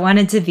said that I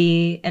wanted to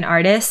be an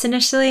artist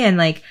initially. And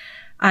like,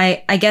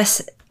 I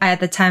guess at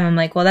the time I'm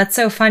like, well, that's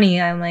so funny.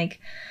 I'm like,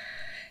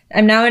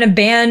 I'm now in a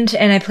band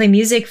and I play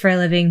music for a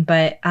living,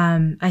 but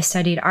I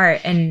studied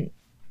art. And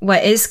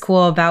what is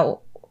cool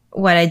about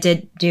what I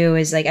did do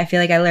is like, I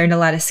feel like I learned a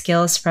lot of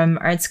skills from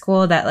art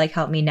school that like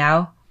help me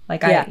now.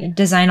 Like I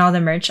design all the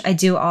merch. I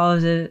do all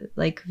of the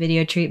like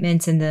video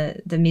treatments and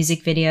the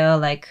music video,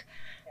 like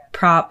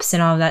props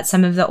and all of that.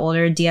 Some of the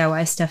older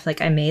DIY stuff,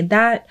 like I made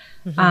that.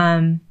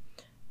 Mm-hmm.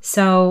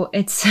 So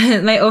it's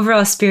my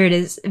overall spirit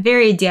is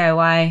very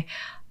DIY.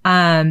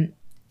 And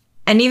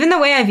even the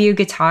way I view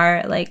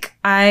guitar, like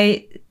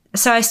I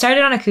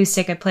started on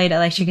acoustic. I played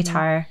electric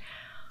guitar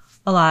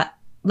a lot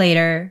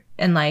later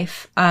in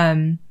life.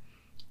 And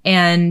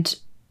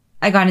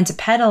I got into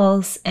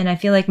pedals, and I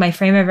feel like my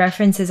frame of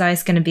reference is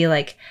always going to be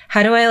like,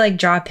 how do I like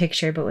draw a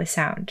picture, but with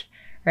sound?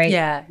 Right.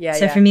 Yeah.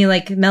 So for me,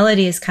 like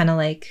melody is kind of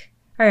like,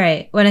 all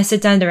right, when I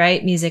sit down to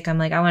write music, I'm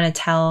like, I want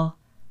to tell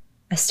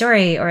a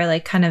story or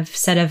like kind of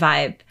set a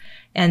vibe.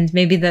 And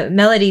maybe the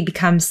melody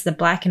becomes the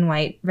black and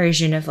white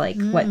version of like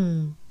what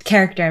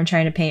character I'm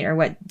trying to paint or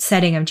what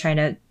setting I'm trying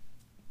to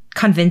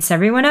convince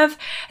everyone of.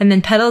 And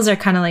then pedals are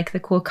kind of like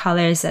the cool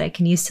colors that I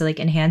can use to like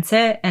enhance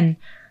it. And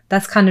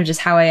that's kind of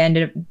just how I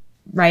ended up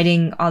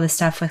writing all the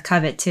stuff with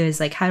Covet too, is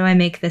like, how do I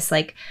make this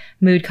like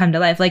mood come to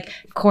life? Like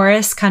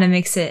chorus kind of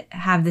makes it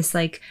have this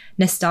like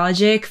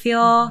nostalgic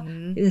feel,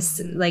 this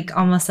like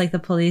almost like the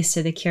Police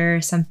or the Cure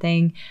or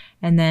something.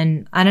 And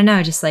then I don't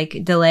know, just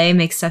like delay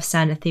makes stuff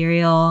sound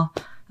ethereal.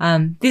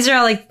 These are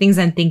all like things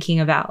I'm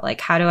thinking about.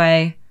 Like, how do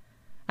I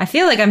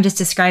feel like I'm just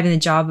describing the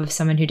job of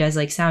someone who does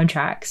like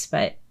soundtracks,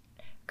 but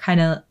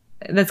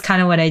that's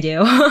kind of what I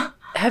do.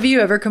 Have you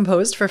ever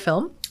composed for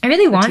film? I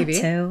really want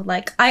to.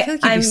 Like I feel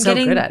like you'd be so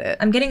good at it.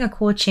 I'm getting a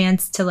cool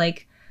chance to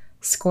like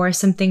score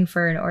something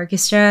for an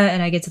orchestra,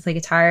 and I get to play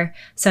guitar.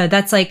 So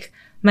that's like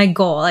my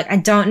goal. Like I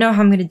don't know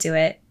how I'm going to do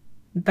it,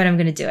 but I'm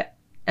going to do it.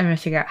 I'm going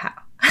to figure out how.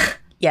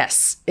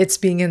 Yes, it's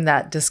being in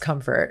that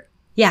discomfort.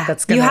 Yeah,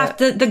 that's you have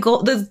to. The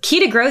goal, the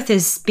key to growth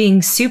is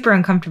being super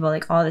uncomfortable,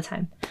 like all the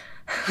time.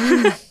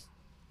 I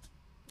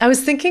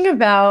was thinking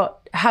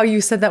about how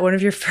you said that one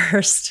of your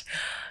first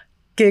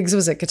gigs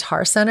was at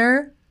Guitar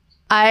Center.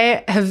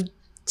 I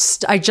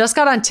just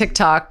got on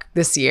TikTok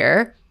this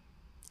year,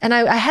 and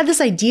I had this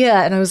idea,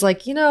 and I was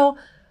like,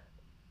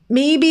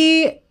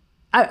 maybe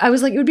I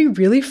was like, it would be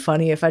really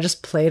funny if I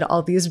just played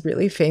all these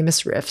really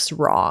famous riffs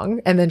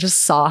wrong and then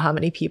just saw how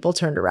many people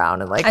turned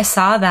around and like I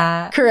saw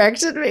that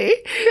corrected me.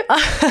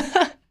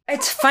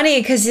 It's funny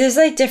because there's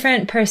like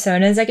different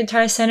personas at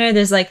Guitar Center.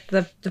 There's like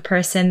the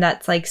person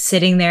that's like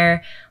sitting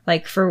there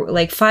like for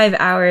like 5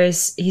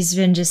 hours. He's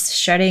been just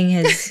shutting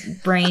his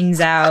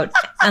brains out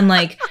and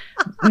like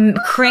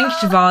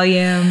cranked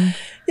volume.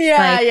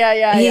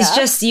 He's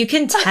just, you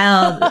can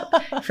tell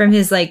from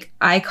his like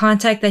eye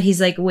contact that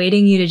he's like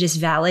waiting you to just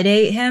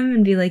validate him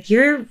and be like,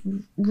 you're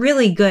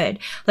really good.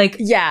 Like,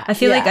 I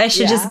feel like I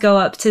should just go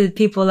up to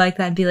people like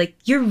that and be like,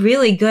 you're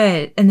really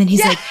good. And then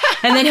he's like,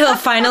 and then he'll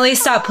finally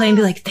stop playing and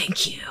be like,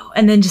 thank you.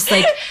 And then just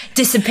like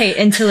dissipate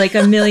into like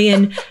a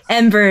million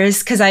embers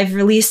because I've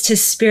released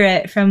his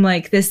spirit from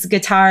like this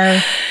guitar,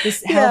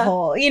 this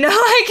hellhole, you know,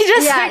 like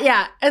just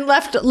and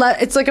left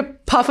it's like a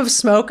puff of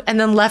smoke, and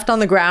then left on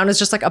the ground is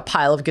just like a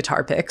pile of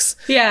guitar picks.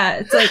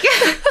 It's like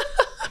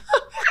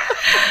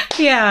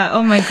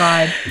oh my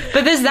god.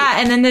 But there's that,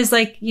 and then there's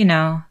like, you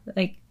know,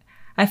 like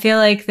I feel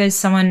like there's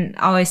someone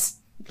always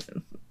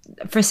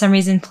for some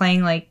reason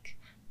playing like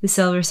the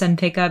Silver Sun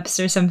pickups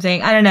or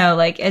something. I don't know,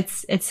 like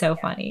it's so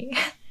funny.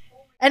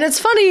 And it's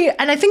funny,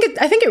 and I think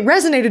it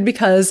resonated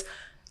because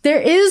there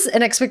is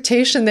an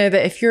expectation there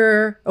that if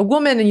you're a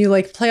woman and you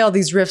like play all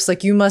these riffs,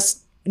 like you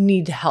must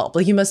need help.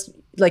 Like you must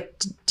like,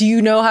 do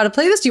you know how to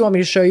play this? Do you want me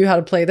to show you how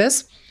to play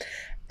this?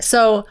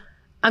 So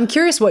I'm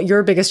curious what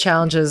your biggest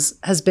challenges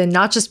has been,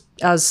 not just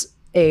as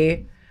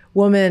a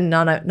woman,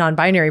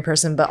 non-binary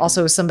person, but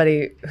also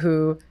somebody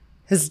who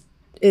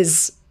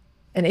is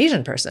an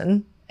Asian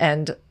person.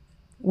 And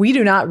we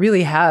do not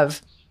really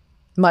have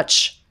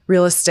much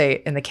real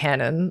estate in the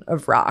canon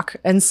of rock.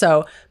 And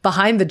so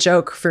behind the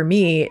joke for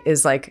me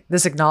is like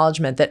this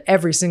acknowledgement that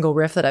every single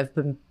riff that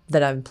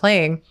I'm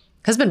playing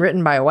has been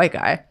written by a white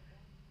guy.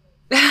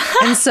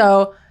 And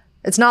so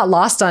it's not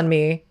lost on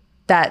me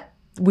that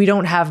we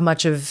don't have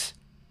much of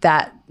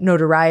that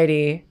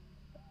notoriety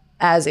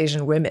as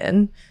Asian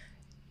women.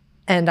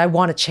 And I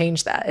want to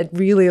change that. It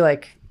really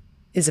like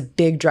is a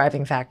big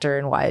driving factor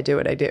in why I do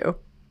what I do.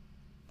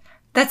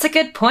 That's a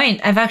good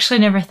point. I've actually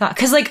never thought,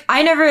 because like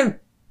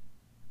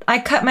I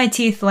cut my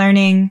teeth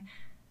learning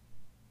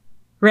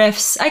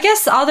riffs. I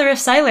guess all the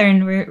riffs I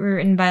learned were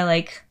written by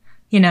like,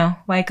 you know,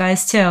 white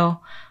guys too.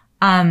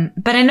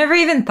 But I never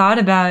even thought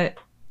about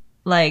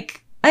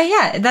like,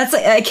 that's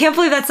like, I can't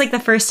believe that's like the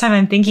first time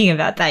I'm thinking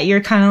about that.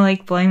 You're kind of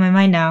like blowing my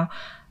mind now.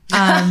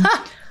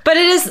 But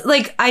it is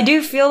like, I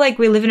do feel like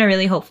we live in a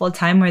really hopeful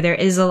time where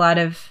there's a lot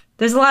of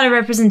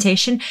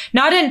representation,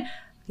 not in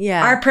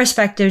our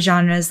perspective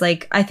genres.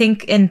 Like I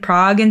think in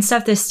prog and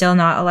stuff, there's still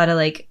not a lot of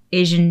like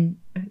Asian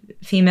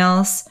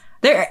females.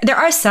 There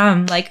are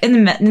some, like in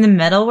the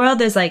metal world,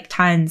 there's like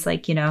tons,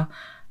 like, you know,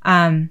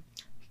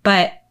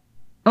 but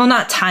well,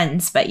 not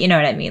tons, but you know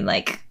what I mean,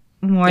 like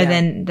more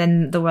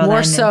than the world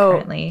I'm in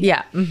currently.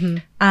 Yeah.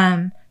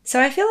 Mm-hmm.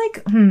 So I feel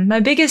like my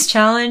biggest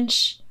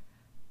challenge,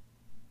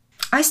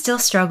 I still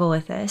struggle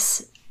with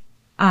this,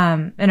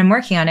 and I'm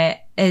working on it,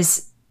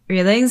 is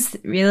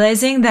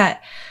realizing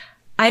that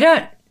I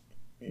don't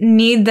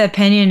need the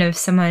opinion of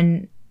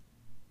someone.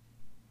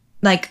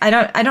 Like, I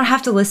don't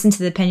have to listen to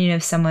the opinion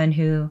of someone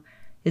who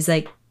is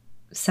like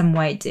some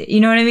white dude. You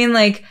know what I mean?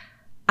 Like,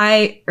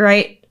 I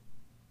write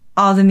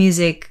all the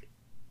music.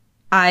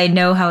 I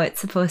know how it's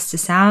supposed to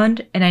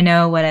sound, and I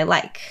know what I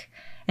like.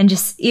 And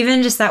just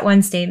that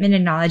one statement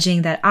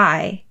acknowledging that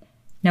I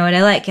know what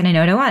I like and I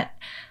know what I want.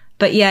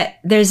 But yet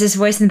there's this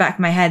voice in the back of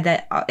my head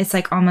that it's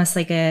like almost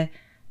like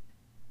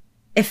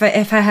if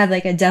I had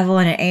like a devil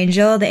and an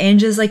angel, the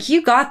angel's like,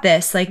 you got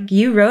this, like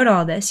you wrote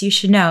all this, you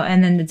should know.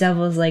 And then the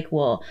devil's like,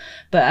 well,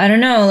 but I don't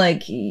know,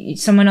 like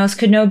someone else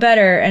could know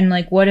better. And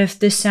like, what if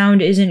this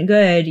sound isn't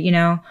good, you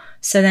know?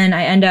 So then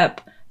I end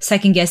up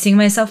second guessing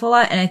myself a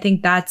lot. And I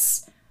think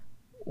that's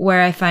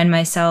where I find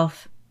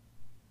myself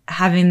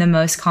having the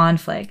most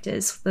conflict,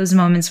 is those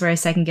moments where I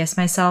second guess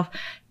myself,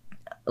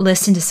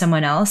 listen to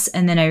someone else,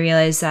 and then I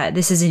realize that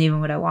this isn't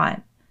even what I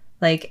want.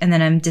 Like, and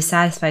then I'm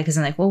dissatisfied because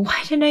I'm like, well,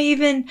 why didn't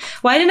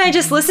I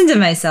just listen to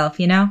myself,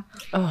 you know?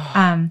 Oh.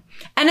 And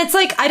it's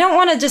like, I don't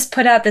want to just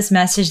put out this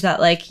message that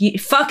like,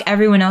 fuck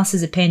everyone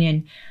else's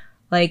opinion.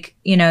 Like,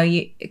 you know,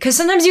 cause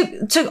sometimes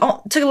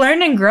to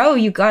learn and grow,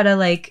 you gotta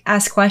like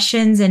ask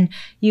questions, and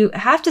you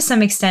have to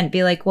some extent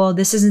be like, well,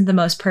 this isn't the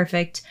most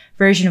perfect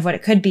version of what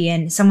it could be.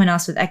 And someone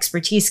else with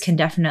expertise can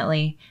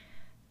definitely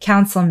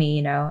counsel me,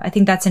 you know? I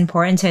think that's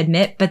important to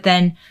admit, but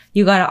then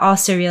you gotta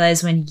also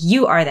realize when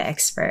you are the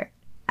expert.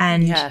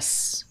 And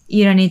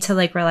you don't need to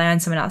like rely on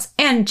someone else.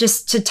 And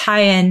just to tie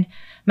in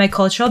my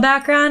cultural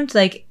background,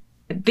 like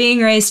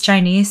being raised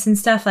Chinese and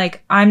stuff,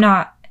 like I'm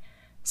not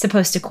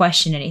supposed to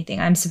question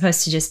anything. I'm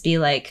supposed to just be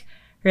like,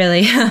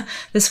 really,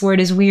 this word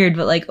is weird,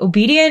 but like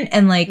obedient,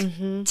 and like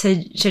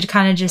to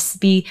kind of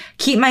just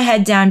keep my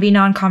head down, be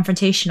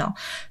non-confrontational.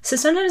 So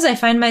sometimes I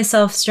find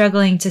myself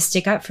struggling to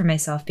stick up for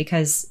myself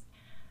because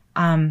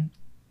I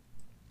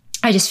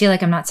just feel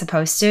like I'm not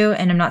supposed to,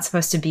 and I'm not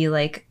supposed to be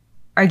like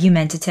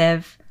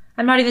argumentative.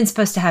 I'm not even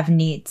supposed to have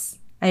needs.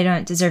 I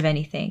don't deserve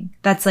anything.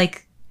 That's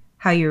like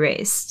how you're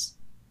raised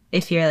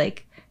if you're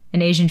like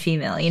an Asian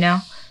female, you know?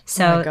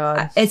 So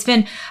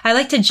I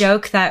like to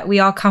joke that we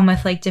all come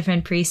with like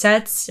different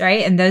presets,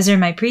 right? And those are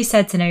my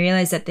presets, and I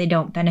realize that they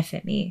don't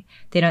benefit me.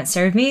 They don't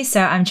serve me.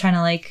 So I'm trying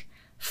to like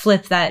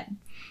flip that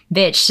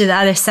bitch to the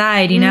other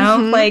side, you know?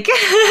 Like,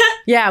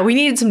 yeah, we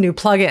need some new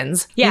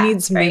plugins. Yeah, we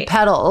need some new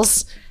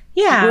pedals.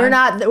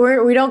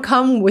 Yeah. We don't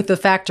come with the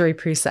factory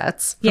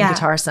presets from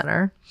Guitar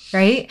Center.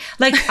 Right?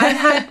 Like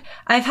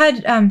I've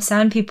had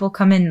sound people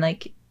come in,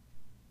 like,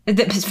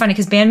 it's funny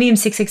because Band Meme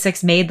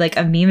 666 made like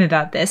a meme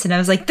about this, and I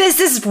was like, this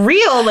is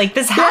real, like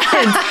this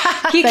happened.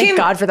 Thank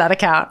God for that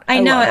account. I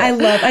know,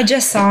 I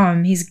just saw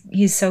him.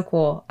 He's so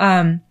cool.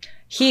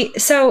 He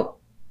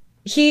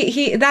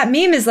that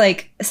meme is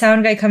like, a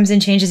sound guy comes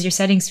in, changes your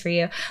settings for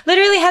you.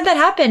 Literally had that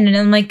happen, and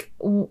I'm like,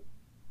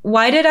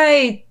 why did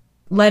I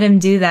let him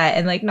do that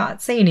and like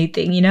not say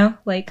anything, you know?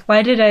 Like,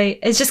 why did I?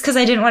 It's just because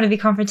I didn't want to be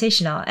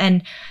confrontational.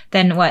 And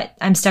then what?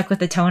 I'm stuck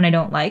with a tone I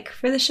don't like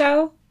for the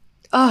show.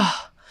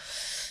 Oh,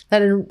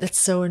 that's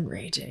so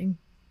enraging.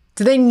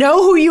 Do they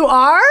know who you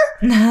are?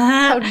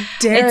 How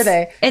dare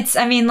they?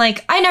 I mean,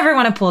 like, I never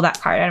want to pull that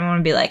card. I don't want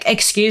to be like,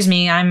 excuse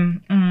me,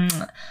 I'm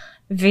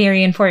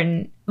very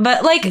important.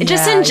 But like,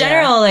 just in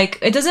general, like,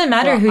 it doesn't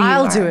matter who you are.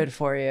 I'll do it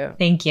for you.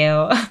 Thank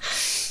you.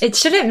 It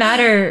shouldn't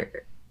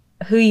matter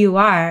who you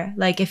are.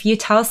 Like, if you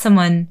tell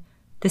someone,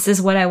 this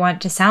is what I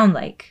want to sound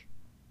like,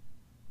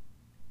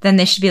 then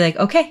they should be like,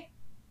 okay.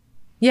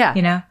 Yeah.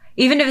 You know?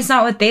 Even if it's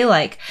not what they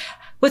like.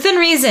 Within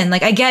reason.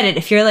 Like, I get it.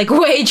 If you're like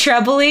way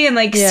trebly and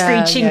like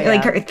screeching,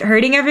 like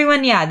hurting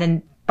everyone,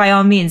 then by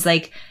all means,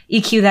 like,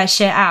 EQ that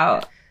shit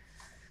out.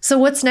 So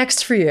what's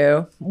next for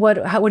you? What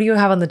do you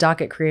have on the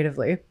docket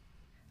creatively?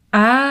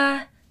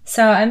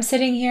 So I'm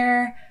sitting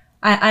here.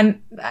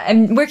 I'm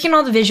working on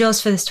all the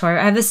visuals for this tour.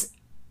 I have this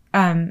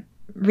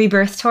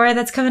Rebirth tour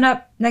that's coming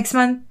up next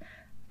month,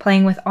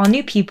 playing with all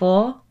new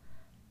people.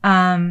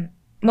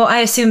 Well, I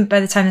assume by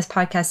the time this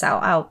podcast's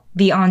out, I'll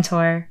be on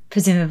tour,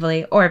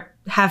 presumably, or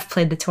have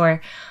played the tour.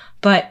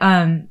 But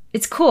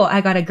it's cool.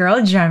 I got a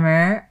girl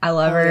drummer. I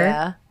love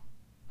her.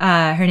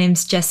 Yeah. Her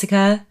name's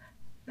Jessica.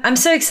 I'm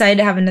so excited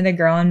to have another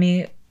girl on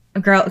me.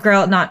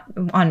 Girl, not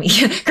on me.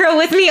 Girl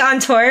with me on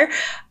tour.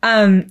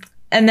 And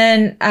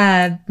then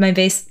a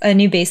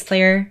new bass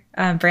player,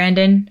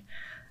 Brandon.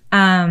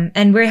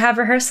 And we have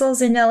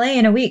rehearsals in LA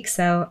in a week.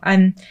 So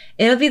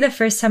it'll be the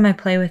first time I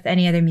play with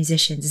any other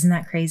musicians. Isn't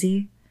that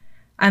crazy?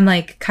 I'm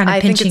like kind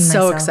of pinching myself.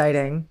 I think it's so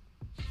exciting.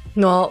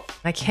 Well,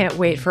 I can't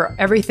wait for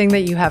everything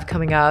that you have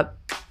coming up.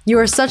 You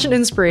are such an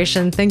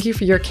inspiration. Thank you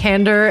for your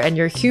candor and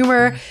your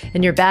humor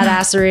and your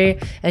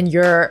badassery and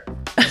your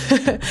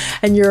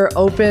and your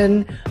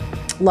open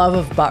love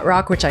of butt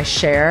rock, which I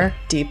share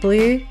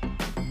deeply.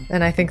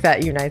 And I think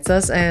that unites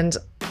us. And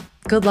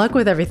good luck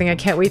with everything. I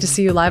can't wait to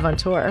see you live on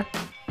tour.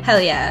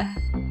 Hell yeah.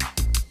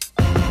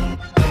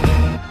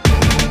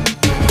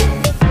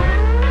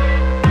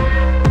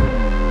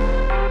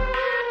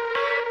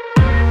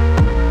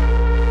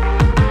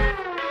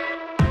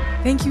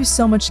 Thank you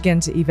so much again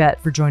to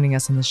Yvette for joining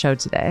us on the show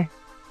today.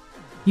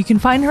 You can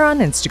find her on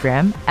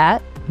Instagram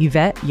at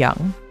Yvette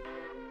Young.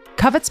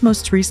 Covet's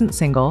most recent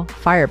single,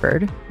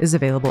 Firebird, is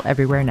available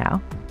everywhere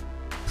now.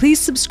 Please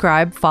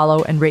subscribe,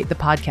 follow, and rate the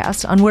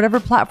podcast on whatever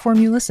platform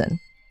you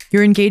listen.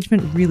 Your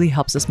engagement really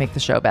helps us make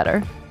the show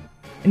better.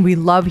 And we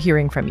love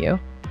hearing from you.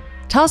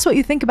 Tell us what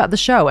you think about the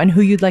show and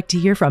who you'd like to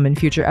hear from in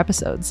future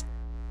episodes.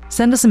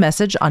 Send us a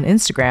message on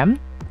Instagram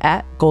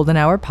at Golden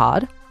Hour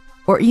Pod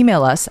or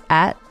email us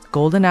at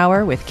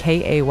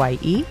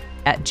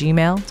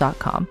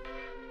goldenhour@gmail.com.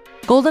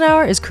 Golden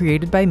Hour is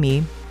created by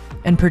me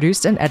and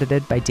produced and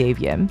edited by Dave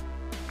Yim.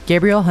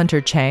 Gabriel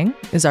Hunter Chang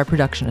is our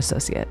production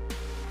associate.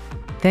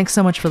 Thanks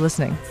so much for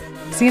listening.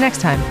 See you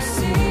next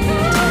time.